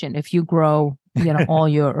self-sufficient if you grow, all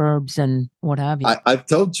your herbs and what have you. I've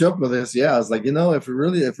told Chuck with this. Yeah, I was like, if it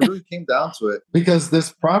really came down to it, because this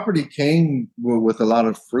property came with a lot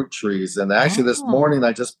of fruit trees. And actually this morning,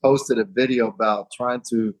 I just posted a video about trying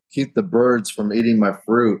to keep the birds from eating my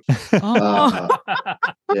fruit.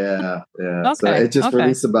 Yeah. Okay, So it just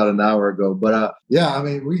released about an hour ago. But I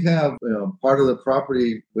mean, we have part of the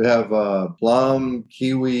property. We have plum,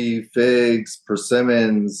 kiwi, figs,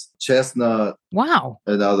 persimmons, chestnut. Wow.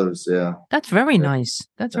 And others. Yeah. That's very nice.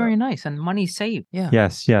 That's very nice. And money saved. Yeah.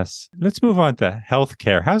 Yes. Let's move on to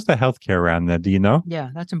healthcare. How's the healthcare around there? Do you know?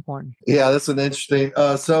 Yeah, that's important. Yeah, that's an interesting.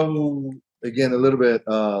 So again, a little bit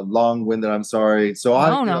long-winded. I'm sorry.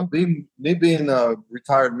 So being a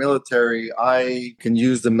retired military, I can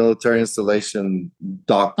use the military installation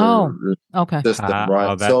doctor system,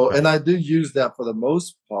 right? And I do use that for the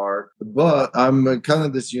most part, but I'm kind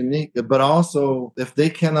of this unique. But also, if they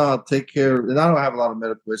cannot take care, and I don't have a lot of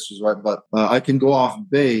medical issues, right? But I can go off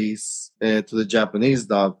base to the Japanese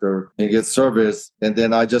doctor and get service, and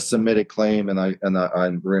then I just submit a claim and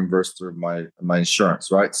I'm reimbursed through my insurance,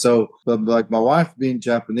 right? So, but like my wife being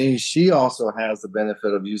Japanese, she also has the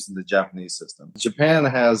benefit of using the Japanese system. Japan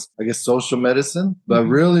has, I guess, social medicine, but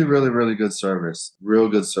really, really, really good service, real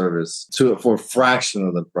good service for a fraction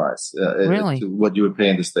of the price. Really? To what you would pay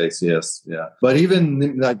in the States, yes, yeah. But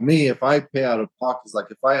even like me, if I pay out of pocket, like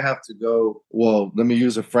if I have to go, well, let me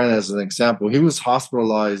use a friend as an example. He was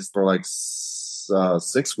hospitalized for like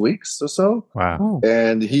 6 weeks or so. Wow.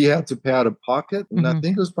 And he had to pay out of pocket. And I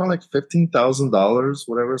think it was probably like $15,000,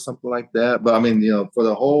 whatever, something like that. But I mean, for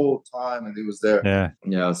the whole time and he was there.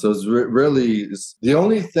 Yeah. So it's really, the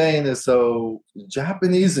only thing is, so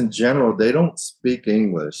Japanese in general, they don't speak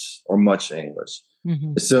English or much English.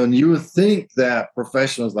 So you would think that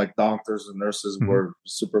professionals like doctors and nurses were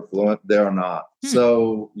super fluent. They are not.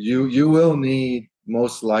 So you will need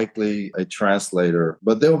most likely a translator,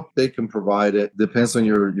 but they can provide it. Depends on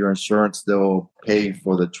your insurance. They'll pay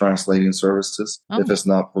for the translating services if it's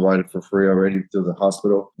not provided for free already through the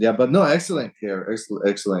hospital. Yeah, but no, excellent care.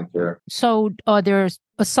 Excellent care. So there's,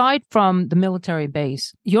 aside from the military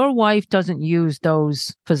base, your wife doesn't use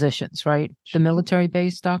those physicians, right? The military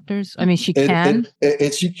base doctors? I mean, she can?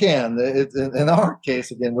 She can. In our case,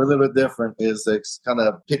 again, we're a little bit different, is it's kind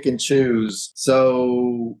of pick and choose.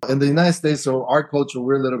 So in the United States, so our culture,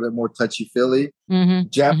 we're a little bit more touchy-feely.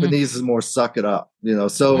 Japanese is more suck it up,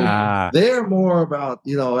 so they're more about,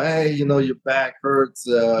 hey, your back hurts,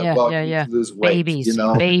 lose weight, babies.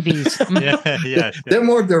 They're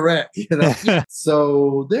more direct,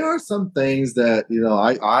 So there are some things that,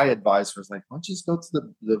 I advise for, like, why don't you just go to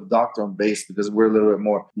the doctor on base, because we're a little bit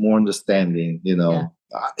more understanding,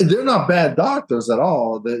 They're not bad doctors at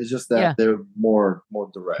all. It's just that they're more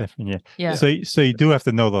direct. Yeah. So you do have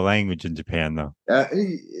to know the language in Japan, though.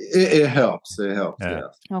 It helps. It helps. Yeah.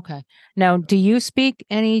 Okay. Now, do you speak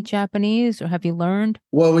any Japanese, or have you learned?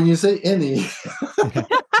 Well, when you say any,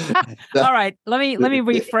 All right, let me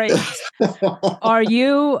rephrase. Are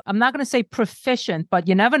you, I'm not going to say proficient, but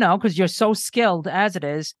you never know because you're so skilled as it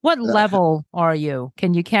is. What level are you?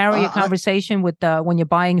 Can you carry a conversation with when you're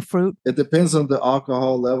buying fruit? It depends on the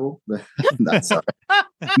alcohol level. Not sorry.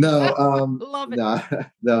 No, Love it.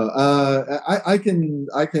 no. I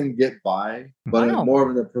can get by, but Wow. more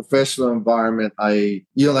of in a professional environment.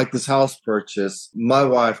 Like this house purchase, my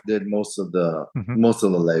wife did most of the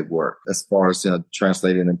legwork as far as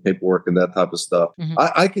translating and paperwork and that type of stuff.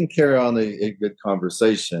 I can carry on a good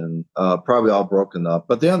conversation, probably all broken up,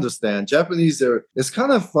 but they understand. Japanese, it's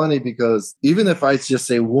kind of funny because even if I just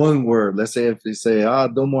say one word, let's say if they say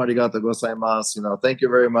domo arigato gozaimasu, thank you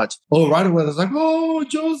very much. Oh, right away it's like, oh,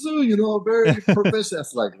 Josu, very professional.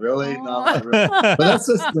 It's like, really? No, not really. But that's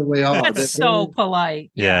just the way on. That's so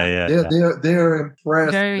polite. Yeah. They're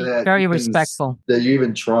impressed that very respectful that you're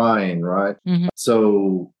even trying, right?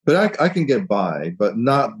 So, but I can get by, but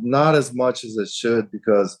not as much as it should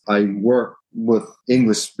because I work with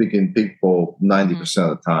English speaking people 90%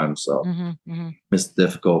 of the time. So it's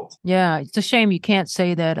difficult. Yeah. It's a shame you can't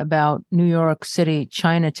say that about New York City,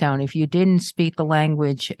 Chinatown. If you didn't speak the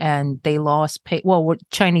language and they lost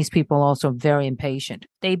Chinese people also very impatient.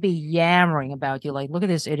 They'd be yammering about you like, look at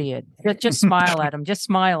this idiot. Just smile at him. Just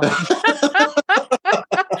smile at him.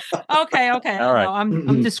 Okay. All right.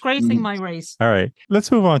 I'm disgracing my race. All right.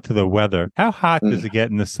 Let's move on to the weather. How hot does it get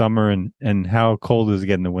in the summer and how cold does it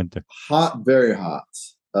get in the winter? Hot, very hot.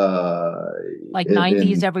 Like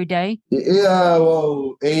 90s every day? Yeah,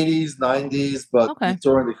 well, 80s, 90s, but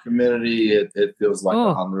during the humidity, it feels like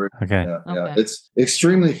 100. Okay. Yeah. It's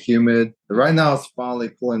extremely humid. Right now, it's finally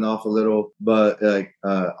cooling off a little, but like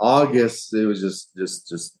August, it was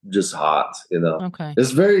just hot. Okay.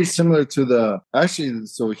 It's very similar to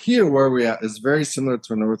so here where we are is very similar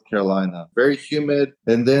to North Carolina. Very humid,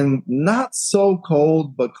 and then not so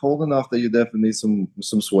cold, but cold enough that you definitely need some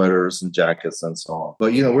sweaters and jackets and so on.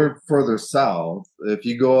 But we're further south. If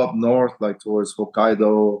you go up north, like towards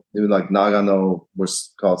Hokkaido, even like Nagano,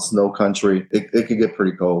 what's called snow country, it could get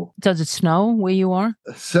pretty cold. Does it snow where you are?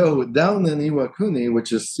 So down in Iwakuni,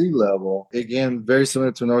 which is sea level, again, very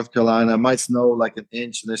similar to North Carolina, it might snow like an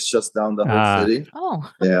inch and it shuts down the whole city. Oh,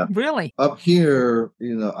 yeah. Really? Up here,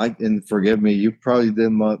 and forgive me, you probably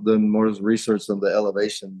did more research on the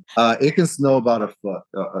elevation. It can snow about a foot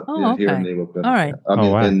here in Iwakuni. All right.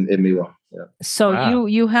 In Miwa. Yeah. So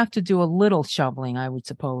you have to do a little shoveling, I would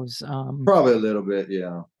suppose. Probably a little bit,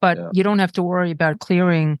 yeah. But you don't have to worry about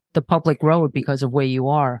clearing the public road because of where you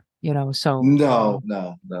are, so. No.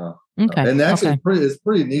 Okay. And actually, it's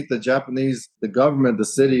pretty neat. The government, the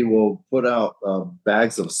city will put out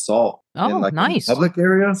bags of salt in nice public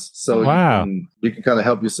areas. So you can kind of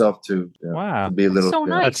help yourself to be a little. So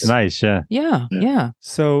nice. That's nice. Yeah.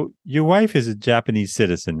 So your wife is a Japanese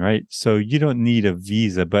citizen, right? So you don't need a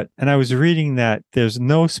visa. And I was reading that there's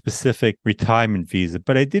no specific retirement visa,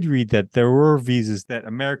 but I did read that there were visas that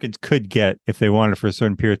Americans could get if they wanted for a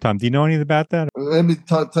certain period of time. Do you know anything about that? Let me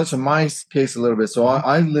touch on my case a little bit. So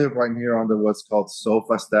I live right here under what's called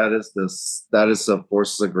SOFA status, the status of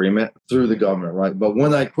forces agreement through the government, right? But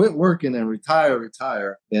when I quit working and retire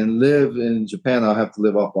and live in Japan, I'll have to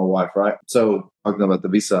live off my wife, right? So talking about the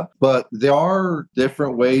visa, but there are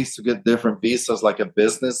different ways to get different visas, like a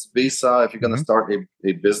business visa. If you're going to start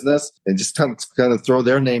a business and just kind of throw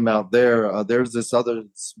their name out there, there's this other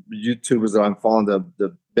YouTubers that I'm following,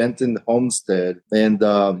 the Benton Homestead, and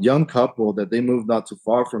a young couple that they moved not too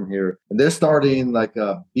far from here, and they're starting like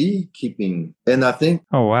a beekeeping. And I think,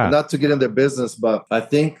 not to get in their business, but I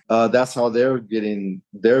think that's how they're getting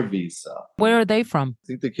their visa. Where are they from?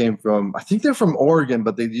 I think they're from Oregon,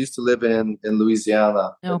 but they used to live in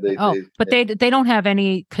Louisiana. Okay. But they don't have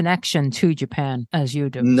any connection to Japan as you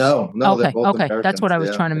do. No. Okay. That's what I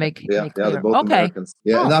was trying to make clear. They're both Americans.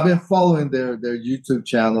 Yeah, and I've been following their YouTube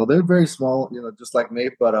channel. They're very small, just like me,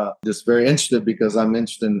 but just very interested because I'm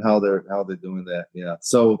interested in how they're doing that. Yeah.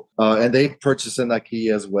 So and they purchased an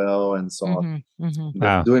IKEA as well and so on.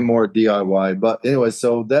 Wow. Doing more DIY. But anyway,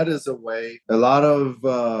 so that is a way. A lot of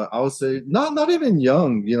I would say not even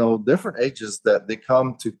young, different ages that they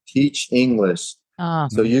come to teach English.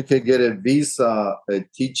 So you could get a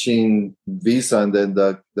teaching visa, and then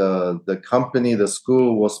the company, the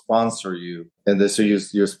school will sponsor you. And then so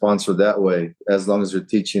you're sponsored that way as long as you're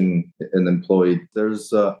teaching and employed. There's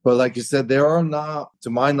but like you said, there are not,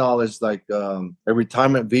 to my knowledge, like a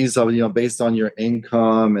retirement visa, based on your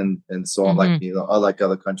income and so on, like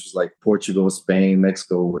other countries like Portugal, Spain,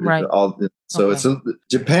 Mexico, right. So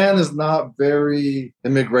Japan is not very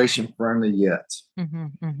immigration friendly yet.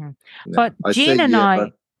 But Gene and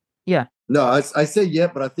I. No, I say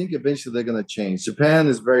yet, but I think eventually they're going to change. Japan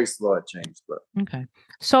is very slow at change, but Okay.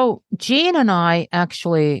 So Jean and I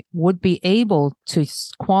actually would be able to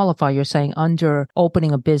qualify, you're saying, under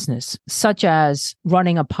opening a business, such as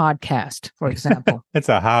running a podcast, for example. It's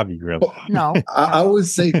a hobby, really. No. I would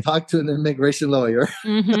say talk to an immigration lawyer.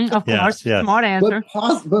 Of course. Yes. Smart answer.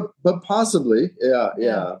 But possibly,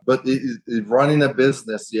 yeah. But running a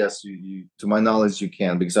business, yes, you to my knowledge, you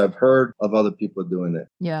can, because I've heard of other people doing it.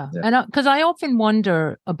 Yeah. And because I often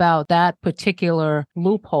wonder about that particular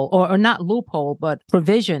loophole, or not loophole, but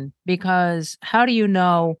provision, because how do you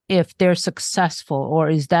know if they're successful, or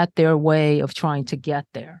is that their way of trying to get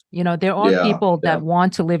there? There are people that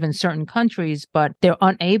want to live in certain countries, but they're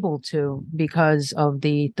unable to because of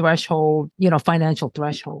the threshold, financial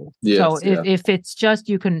threshold. Yes, so if it's just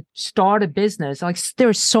you can start a business, like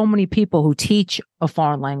there's so many people who teach a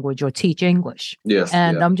foreign language or teach English. Yes.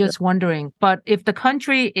 And I'm just wondering, but if the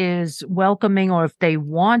country is welcoming, or if they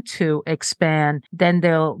want to expand, then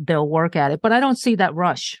they'll work at it. But I don't see that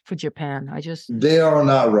rush for Japan. They are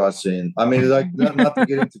not rushing. I mean, like not to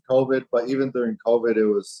get into COVID, but even during COVID,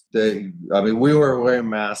 we were wearing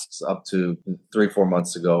masks up to 3-4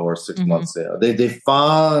 months ago or 6 months ago. They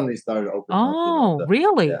finally started opening up. Oh,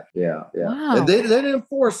 really? Yeah. Wow. And they didn't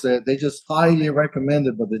force it. They just highly recommend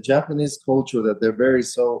it. But the Japanese culture, that they're very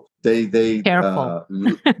they careful,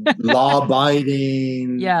 law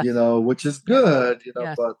abiding, yes. Which is good,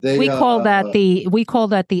 yes. but they we call that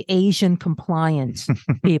the Asian compliance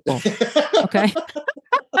people. Okay.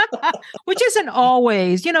 Which isn't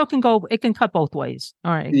always, it can cut both ways.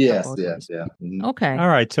 All right. Yes. Mm-hmm. Okay. All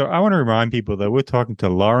right. So I want to remind people that we're talking to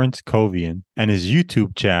Lawrence Kovian, and his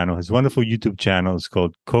YouTube channel, his wonderful YouTube channel is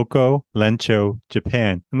called Coco Lencho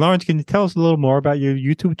Japan. And Lawrence, can you tell us a little more about your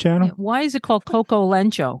YouTube channel? Yeah, why is it called Coco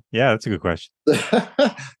Lencho? Yeah, that's a good question.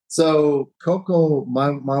 So Coco, my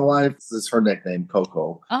wife, is her nickname,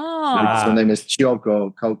 Coco. Oh, her name is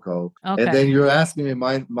Chioko Coco. Okay. And then you're asking me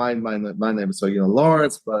my name. So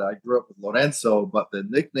Lawrence, but I grew up with Lorenzo. But the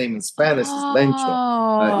nickname in Spanish is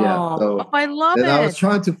Lencho. So I love it. And I was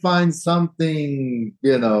trying to find something,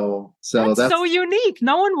 So that's so unique.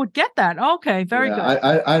 No one would get that. Okay, very good.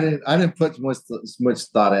 I didn't put much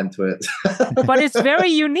thought into it. But it's very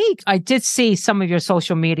unique. I did see some of your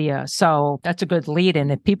social media, so that's a good lead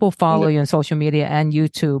in. If people follow you on social media and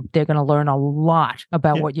YouTube, they're going to learn a lot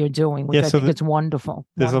about what you're doing, which I think is wonderful.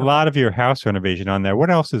 There's a lot of your house renovation on there. What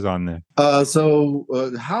else is on there?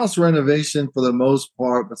 House renovation for the most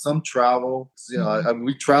part, but some travel.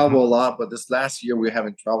 We travel a lot, but this last year we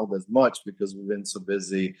haven't traveled as much because we've been so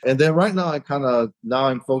busy. And then right now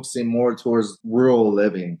I'm focusing more towards rural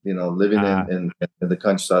living, living in the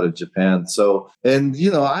countryside of Japan. So, and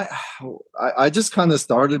I just kind of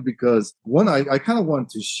started because I kind of wanted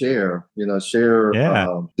to share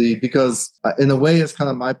because in a way it's kind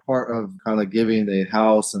of my part of kind of giving a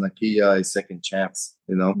house and a Kia a second chance.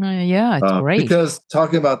 Yeah, it's great. Because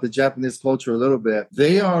talking about the Japanese culture a little bit,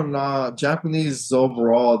 they are not Japanese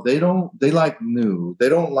overall. They like new. They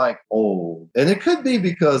don't like old. And it could be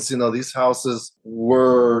because, these houses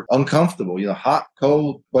were uncomfortable, hot,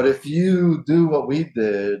 cold. But if you do what we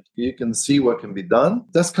did, you can see what can be done.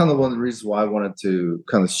 That's kind of one of the reasons why I wanted to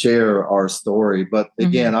kind of share our story. But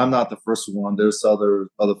again, I'm not the first one. There's other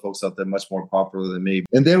folks out there much more popular than me.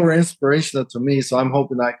 And they were inspirational to me. So I'm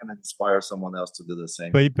hoping I can inspire someone else to do the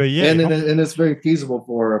same. But yeah, and it's very feasible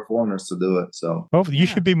for foreigners to do it. So hopefully you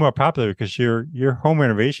should be more popular because your home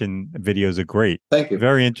renovation videos are great. Thank you.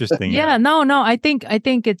 Very interesting. No. I think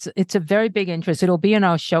it's a very big interest. It'll be in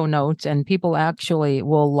our show notes, and people actually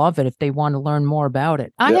will love it if they want to learn more about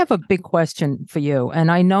it. I have a big question for you, and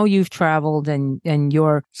I know you've traveled and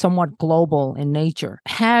you're somewhat global in nature.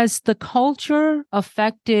 Has the culture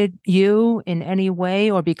affected you in any way,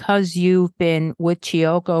 or because you've been with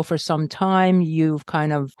Chioko for some time, you've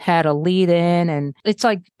kind of had a lead in? And it's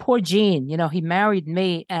like poor Gene, he married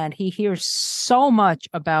me, and he hears so much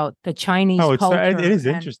about the Chinese culture. It is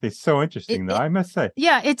interesting. It's so interesting, though, I must say.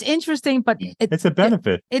 Yeah, it's interesting, but it's a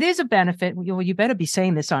benefit. It is a benefit. You better be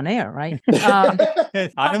saying this on air, right?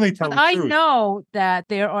 I only tell the truth. I know that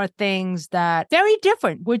there are things that very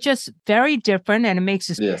different. We're just very different, and it makes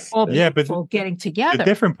us all beautiful getting together. The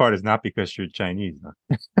different part is not because you're Chinese.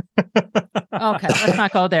 Huh? Okay, let's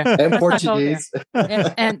not go there. And Portuguese.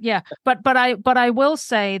 But I will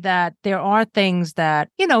say that there are things that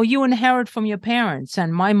you inherit from your parents.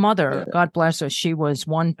 And my mother, God bless her, she was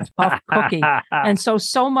one tough cookie, and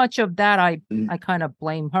so much of that I kind of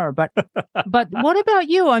blame her. But what about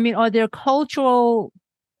you? I mean, are there cultural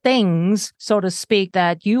things, so to speak,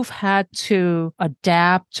 that you've had to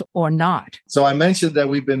adapt or not? So I mentioned that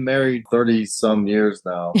we've been married 30 some years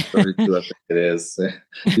now. 32, I think it is.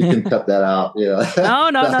 You can cut that out. Yeah. No.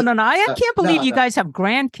 I can't believe you No. guys have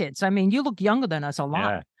grandkids. I mean, you look younger than us a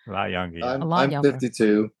lot. Yeah, a lot younger. Yeah. I'm younger.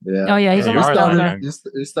 52. Yeah. Oh, yeah, he's a You lot are a lot younger. younger.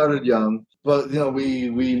 We started young, but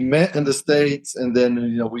we met in the States, and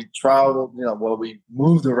then we traveled. We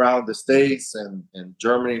moved around the States and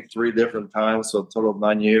Germany 3 different times, so a total of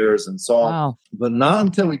 9 years and so on. Wow. But not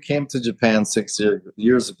until we came to Japan 6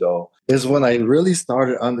 years ago is when I really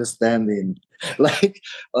started understanding. I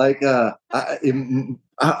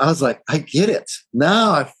was like, I get it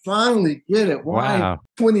now. I finally get it. Why? Wow.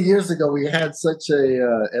 20 years ago, we had such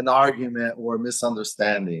an argument or a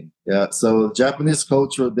misunderstanding. Yeah. So Japanese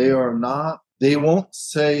culture, they're not direct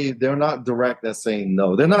at saying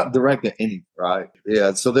no. They're not direct at anything, right?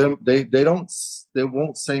 Yeah. So they won't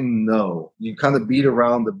say no. You kind of beat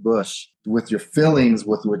around the bush with your feelings,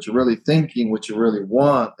 with what you're really thinking, what you really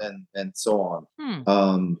want, and so on.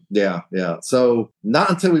 Yeah. So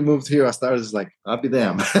not until we moved here, I started just like, I'll be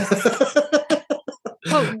damned.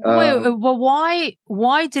 Well,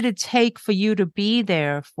 why did it take for you to be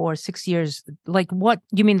there for 6 years? Like, what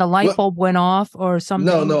you mean, the light bulb went off or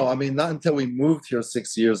something? No. I mean, not until we moved here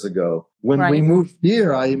 6 years ago. When we Right. moved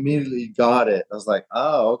here, I immediately got it. I was like,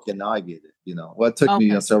 oh, okay, now I get it. Well, it took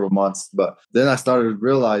me several months, but then I started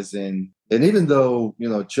realizing. And even though,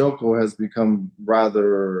 Choco has become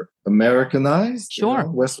rather Americanized, Sure,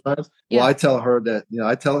 Westernized. Yeah. Well, I tell her that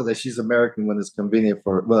she's American when it's convenient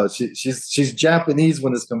she's Japanese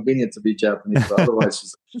when it's convenient to be Japanese. But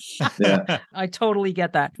otherwise, yeah. I totally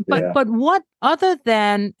get that. But what other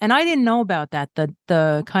than, and I didn't know about that,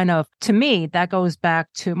 the kind of, to me, that goes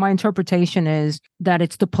back to my interpretation is that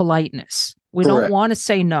it's the politeness. We Correct. don't want to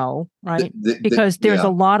say no, right? Because there's a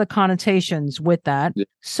lot of connotations with that. Yeah.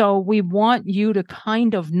 So we want you to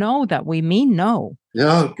kind of know that we mean no.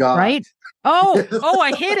 Oh, God. Right? Oh,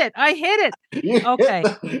 I hit it. Okay.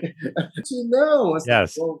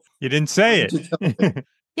 Yes. You didn't say it.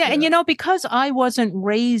 Yeah. And because I wasn't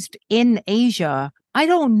raised in Asia, I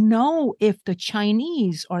don't know if the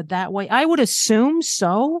Chinese are that way. I would assume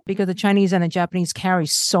so, because the Chinese and the Japanese carry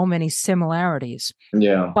so many similarities.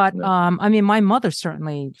 Yeah. But I mean, my mother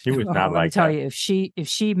certainly. She was not like tell that. You, if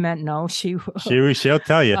she meant no, she'll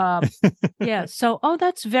tell you. Yeah. So,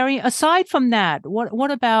 that's very. Aside from that,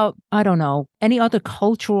 what about, I don't know, any other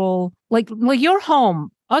cultural, like your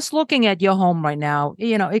home? Us looking at your home right now,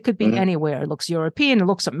 it could be anywhere. It looks European, it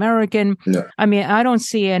looks American. Yeah. I mean, I don't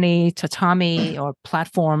see any tatami or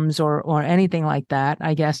platforms or anything like that.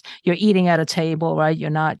 I guess you're eating at a table, right? You're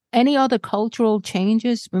not. Any other cultural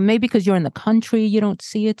changes? Maybe because you're in the country, you don't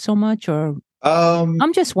see it so much, or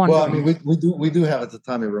I'm just wondering. Well, I mean, we do have a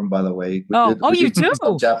tatami room, by the way. You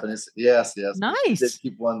do? Japanese, yes. Nice. We did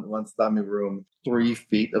keep one tatami room, 3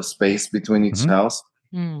 feet of space between each house.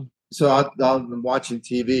 So I'm watching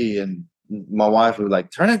TV, and my wife was like,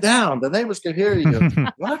 "Turn it down. The neighbors can hear you."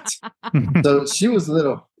 What? So she was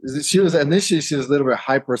initially a little bit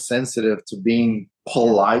hypersensitive to being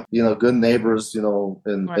polite, good neighbors,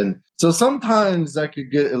 and so sometimes that could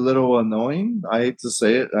get a little annoying. I hate to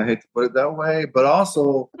say it. I hate to put it that way, but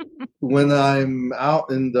also when I'm out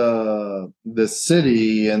in the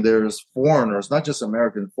city and there's foreigners, not just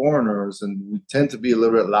American foreigners, and we tend to be a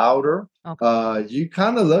little bit louder, you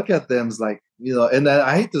kind of look at them as like, and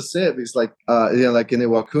I hate to say it, because like in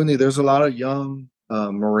Iwakuni, there's a lot of young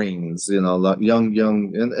Marines,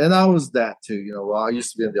 young, and I was that too. Well, I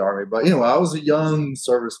used to be in the Army, but I was a young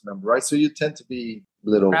service member, right? So you tend to be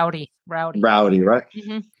little rowdy, right?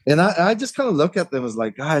 Mm-hmm. And I just kind of look at them as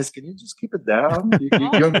like, guys, can you just keep it down?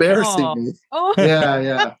 You're embarrassing me. Oh.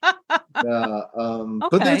 Yeah.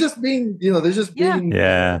 But they're just being, being.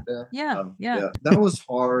 Yeah. That was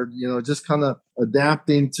hard, just kind of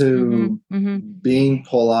adapting to being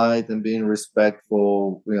polite and being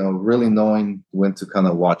respectful, really knowing when to kind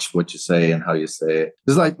of watch what you say and how you say it.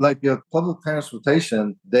 It's like your public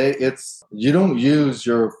transportation, you don't use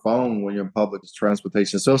your phone when you're in public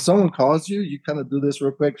transportation. So if someone calls you, you kind of do this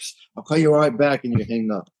real quick. I'll call you right back, and you hang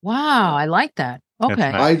up. Wow, I like that. Okay.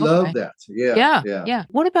 I love that. Yeah.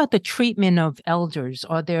 What about the treatment of elders?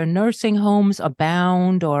 Are there nursing homes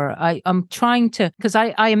abound? Or I'm trying to, because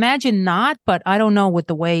I imagine not, but I don't know with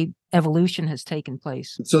the way evolution has taken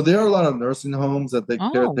place. So there are a lot of nursing homes that take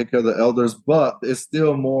care of the elders, but it's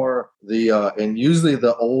still more and usually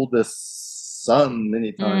the oldest son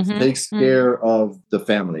many times Mhm, takes mhm. care of the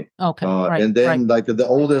family. Okay, right, And then right. like the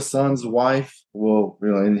oldest son's wife will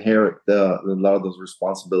inherit a lot of those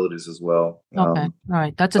responsibilities as well. Okay, all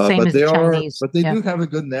right. That's the same But as the they Chinese. Yeah. do have a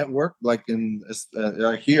good network. Like in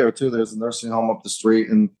here too, there's a nursing home up the street,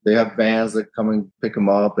 and they have vans that come and pick them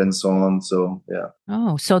up and so on. So yeah.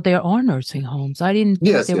 Oh, so there are nursing homes. I didn't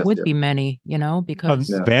think Yes, there yes, would yes. be many, because.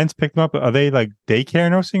 Yeah. Vans pick them up. Are they like daycare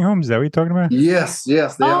nursing homes? Is that what you're talking about? Yes,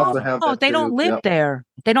 yes. They also have Oh, that they don't too. live Yeah. there.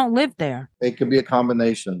 They don't live there. It could be a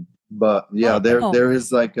combination, but yeah, Okay. there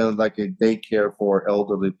is like a daycare for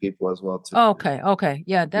elderly people as well too. Okay.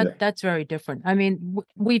 Yeah, that's very different. I mean,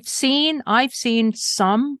 I've seen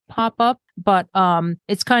some pop up, but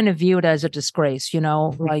it's kind of viewed as a disgrace,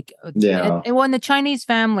 like Yeah. and when the Chinese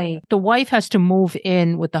family, the wife has to move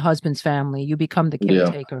in with the husband's family. You become the Yeah.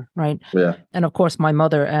 caretaker, right? Yeah. And of course, my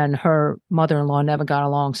mother and her mother-in-law never got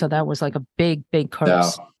along, so that was like a big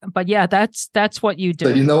curse. Yeah. But yeah, that's what you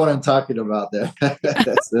So do. you know what I'm talking about there.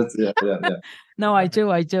 that's yeah. No, I do.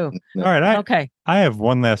 Yeah. All right. Okay. I have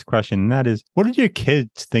one last question, and that is, what did your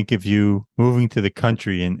kids think of you moving to the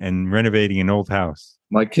country and renovating an old house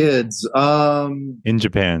My kids, in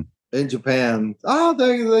Japan? in Japan,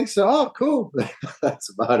 they say, oh, cool. That's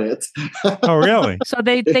about it. Oh, really? So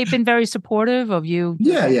they've been very supportive of you.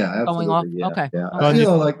 Yeah, Going absolutely. off. Yeah, Okay. yeah.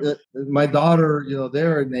 Okay. My daughter,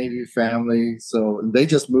 they're a Navy family, so they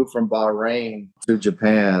just moved from Bahrain to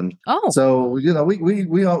Japan. Oh, So we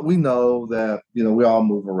know that we all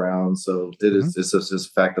move around, so it's just a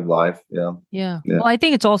fact of life. Yeah. yeah. Yeah. Well, I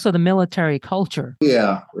think it's also the military culture.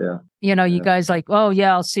 Yeah. You guys like, oh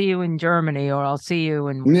yeah, I'll see you in Germany, or I'll see you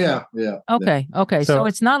in. Yeah. Okay. So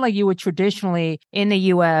it's not like you would traditionally in the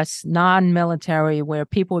U.S. non-military where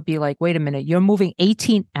people would be like, wait a minute, you're moving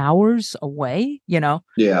 18 hours away, Yeah.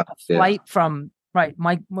 a flight from. Right.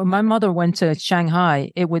 When my mother went to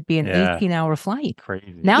Shanghai, it would be an 18-hour flight.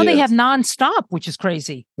 Crazy. Now they have nonstop, which is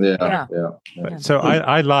crazy. Yeah. So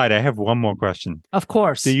I lied. I have one more question. Of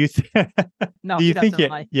course. Do you No, do you think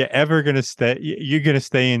doesn't lie. you're ever gonna stay? You're gonna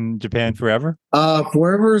stay in Japan forever?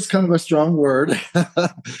 Forever is kind of a strong word,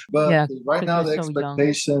 but Yeah, right now the you're so young.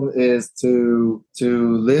 expectation is to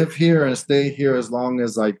live here and stay here as long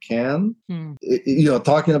as I can.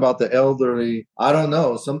 Talking about the elderly, I don't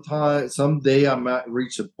know. Someday I might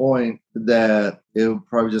reach a point that it would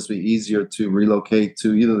probably just be easier to relocate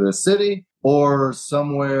to either the city or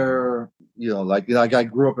somewhere. Like I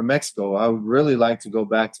grew up in Mexico. I would really like to go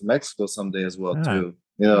back to Mexico someday as well too.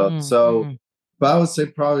 But I would say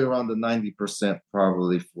probably around the 90%,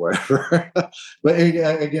 probably forever. But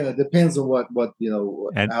again, it depends on what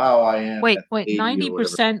And how I am. Wait,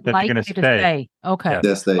 90% That you're likely gonna to stay. stay. Okay. Yeah.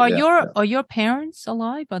 Yes, Are your parents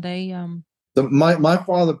alive? Are they So my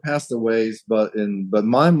father passed away, but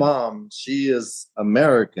my mom, she is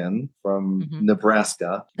American from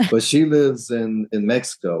Nebraska, but she lives in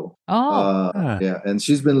Mexico. Yeah, and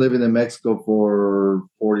she's been living in Mexico for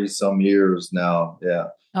 40 some years now. Yeah.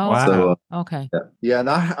 Oh, wow. So, okay. Yeah, and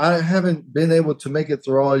I haven't been able to make it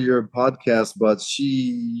through all your podcasts, but she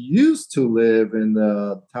used to live in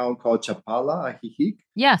a town called Chapala, Ajijic.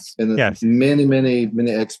 Yes. And many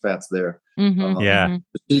expats there.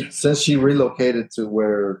 Since she relocated to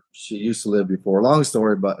where she used to live before. Long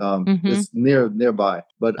story, but it's nearby.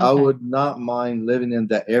 But I would not mind living in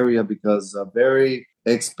that area because very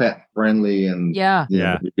expat friendly and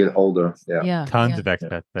you get older. Tons of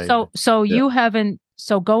expats. So you haven't.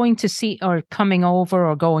 So going to see or coming over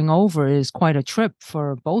or going over is quite a trip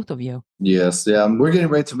for both of you. Yes, yeah. We're getting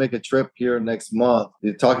ready to make a trip here next month.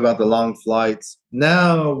 You talk about the long flights.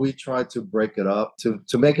 Now we try to break it up to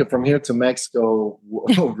make it from here to Mexico.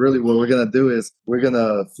 Really, what we're gonna do is we're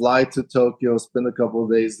gonna fly to Tokyo, spend a couple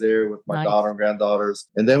of days there with my daughter and granddaughters,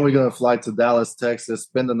 and then we're gonna fly to Dallas, Texas,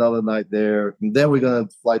 spend another night there, and then we're gonna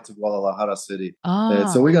fly to Guadalajara City.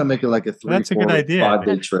 So we're gonna make it like a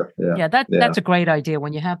 5-day trip. Yeah, that's a great idea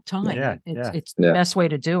when you have time. It's the best way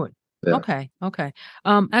to do it. Yeah. Okay.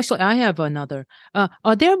 Actually, I have another.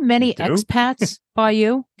 Are there many expats by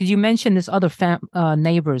you? Because you mentioned this other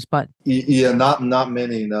neighbors, but not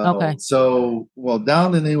many. No. Okay. So,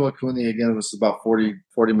 down in Iwakuni again, it was about 40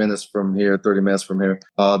 minutes from here, 30 minutes from here.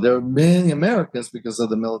 There are many Americans because of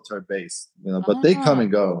the military base, but they come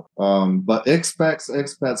and go. But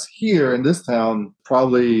expats here in this town,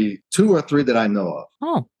 probably 2 or 3 that I know of.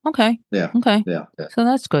 Oh, okay. Yeah. Okay. Yeah. So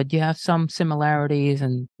that's good. You have some similarities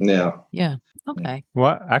and yeah. Okay.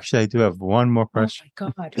 Well, actually, I do have one more question.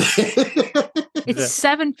 Oh my God. It's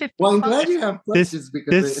 7:50. Well, I'm glad you have questions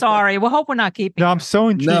because sorry, we hope we're not keeping. No, I'm so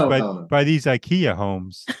intrigued by these IKEA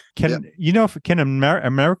homes. Can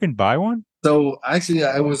American buy one? So actually,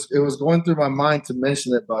 it was going through my mind to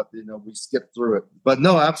mention it, but we skipped through it. But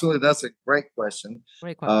no, absolutely, that's a great question.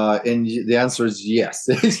 Great question. And the answer is yes.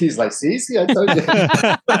 He's like, see, I told you.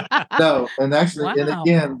 No, and actually, Wow. and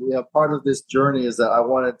again, part of this journey is that I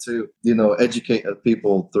wanted to, educate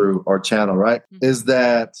people through our channel, right? Mm-hmm. Is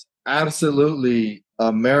that absolutely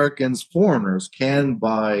Americans, foreigners can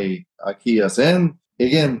buy IKEAs. And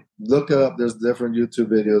again, look up, there's different YouTube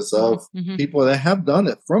videos of people that have done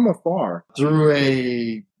it from afar through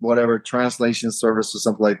a whatever translation service or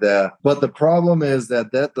something like that. But the problem is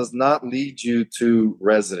that does not lead you to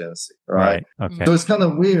residency, right? Okay. So it's kind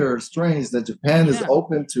of weird, strange that Japan is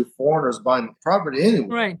open to foreigners buying property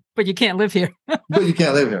anywhere. Right. But you can't live here. But you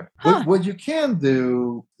can't live here. Huh. What you can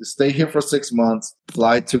do is stay here for 6 months,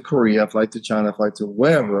 fly to Korea, fly to China, fly to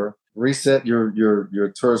wherever, reset your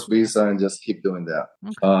tourist visa and just keep doing that.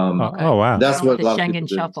 Okay. Oh, wow. That's what a lot of Schengen people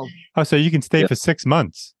do. shuffle. Oh, so you can stay for 6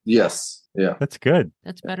 months. Yes. Yeah. That's good.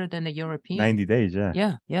 That's better than the European. 90 days, yeah.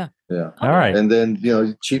 Yeah. All right. And then,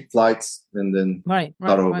 cheap flights and then right.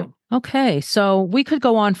 over. Okay, so we could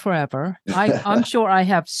go on forever. I'm sure I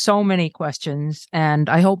have so many questions, and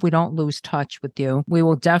I hope we don't lose touch with you. We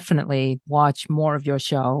will definitely watch more of your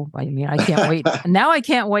show. I mean, I can't wait. Now I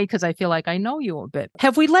can't wait because I feel like I know you a bit.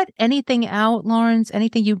 Have we let anything out, Lawrence?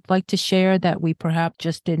 Anything you'd like to share that we perhaps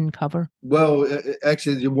just didn't cover? Well,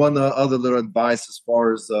 actually, one other little advice as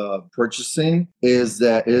far as purchasing is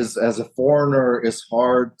that as a foreigner, it's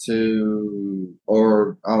hard to,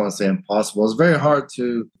 or I don't want to say impossible. It's very hard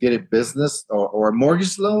to get a business or a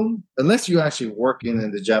mortgage loan unless you're actually working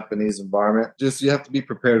in the Japanese environment. Just you have to be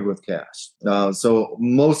prepared with cash. So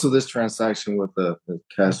most of this transaction with the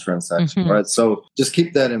cash transaction, right? So just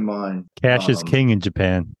keep that in mind. Cash is king in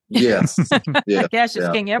Japan. Yes. Yeah. Cash is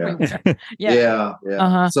king everywhere. Yeah.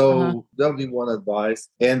 So Uh-huh. that'll be one advice.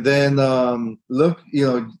 And then look,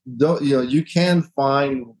 you can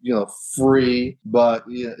find free, but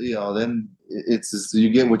then it's just, you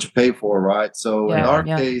get what you pay for, right? So in our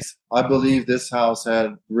case, I believe this house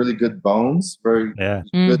had really good bones, very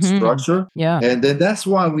good structure. Yeah. And then that's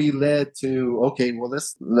why we led to, okay, well,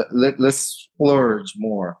 let's splurge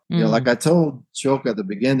more. Like I told Choke at the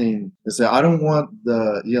beginning, I said, I don't want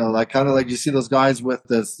the, like kind of like you see those guys with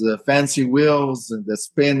the fancy wheels and the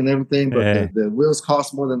spin and everything, but the wheels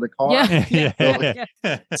cost more than the car. Yeah.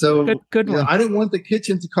 So good one. I didn't want the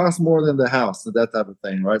kitchen to cost more than the house, that type of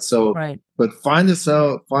thing, right? So, but find a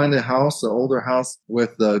house, an older house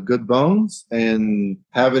with good bones, and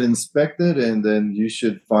have it inspected, and then you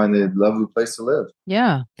should find a lovely place to live.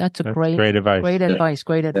 Yeah, that's great advice.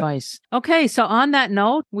 Great advice. Okay, so on that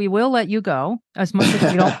note, we will let you go as much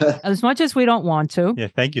as we don't want to. Yeah,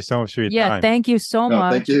 thank you so much for your time. Yeah, thank you so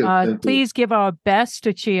much. Thank you. Please give our best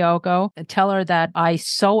to Chiyoko and tell her that I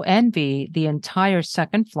so envy the entire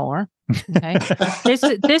second floor. Okay.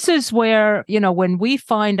 This is where, when we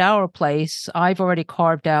find our place, I've already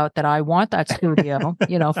carved out that I want that studio,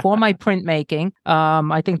 for my printmaking.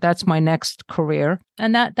 I think that's my next career,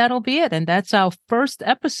 and that'll be it. And that's our first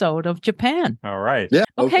episode of Japan. All right. Yeah.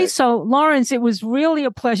 Okay. So Lawrence, it was really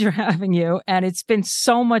a pleasure having you, and it's been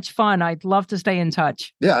so much fun. I'd love to stay in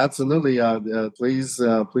touch. Yeah, absolutely. Please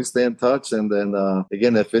stay in touch. And then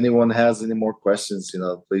again, if anyone has any more questions,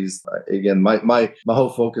 please, again, my whole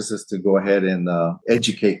focus is to go ahead and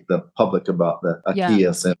educate the public about the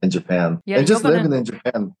IKEA in Japan. Yeah, and just living in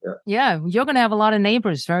Japan. Yeah, you're going to have a lot of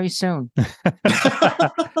neighbors very soon.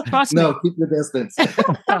 Trust me. No, keep your distance.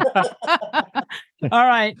 All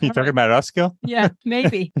right. You talking about us, Gil? Yeah,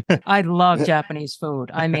 maybe. I love Japanese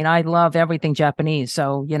food. I mean, I love everything Japanese.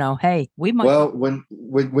 So, hey, we might. Well,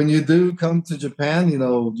 when you do come to Japan,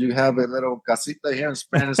 you have a little casita here in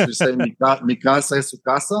Spanish. We say mi casa es su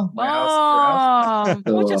casa. My house,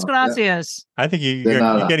 so, muchas gracias. I think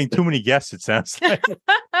you're getting too many guests, it sounds like.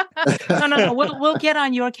 No. We'll get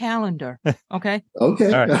on your calendar. Okay?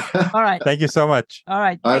 Okay. All right. Thank you so much. All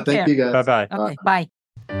right. All right. Thank you, guys. Bye-bye. Okay. Bye.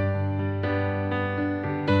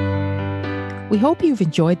 We hope you've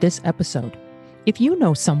enjoyed this episode. If you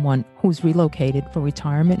know someone who's relocated for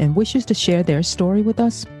retirement and wishes to share their story with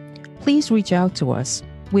us, please reach out to us.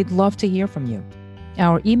 We'd love to hear from you.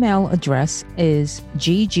 Our email address is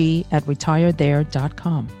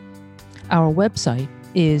gg@retirethere.com. Our website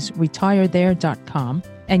is retirethere.com,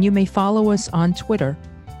 and you may follow us on Twitter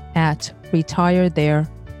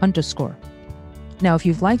 @retirethere_. Now, if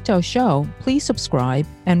you've liked our show, please subscribe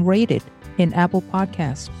and rate it in Apple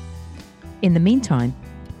Podcasts. In the meantime,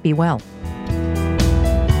 be well.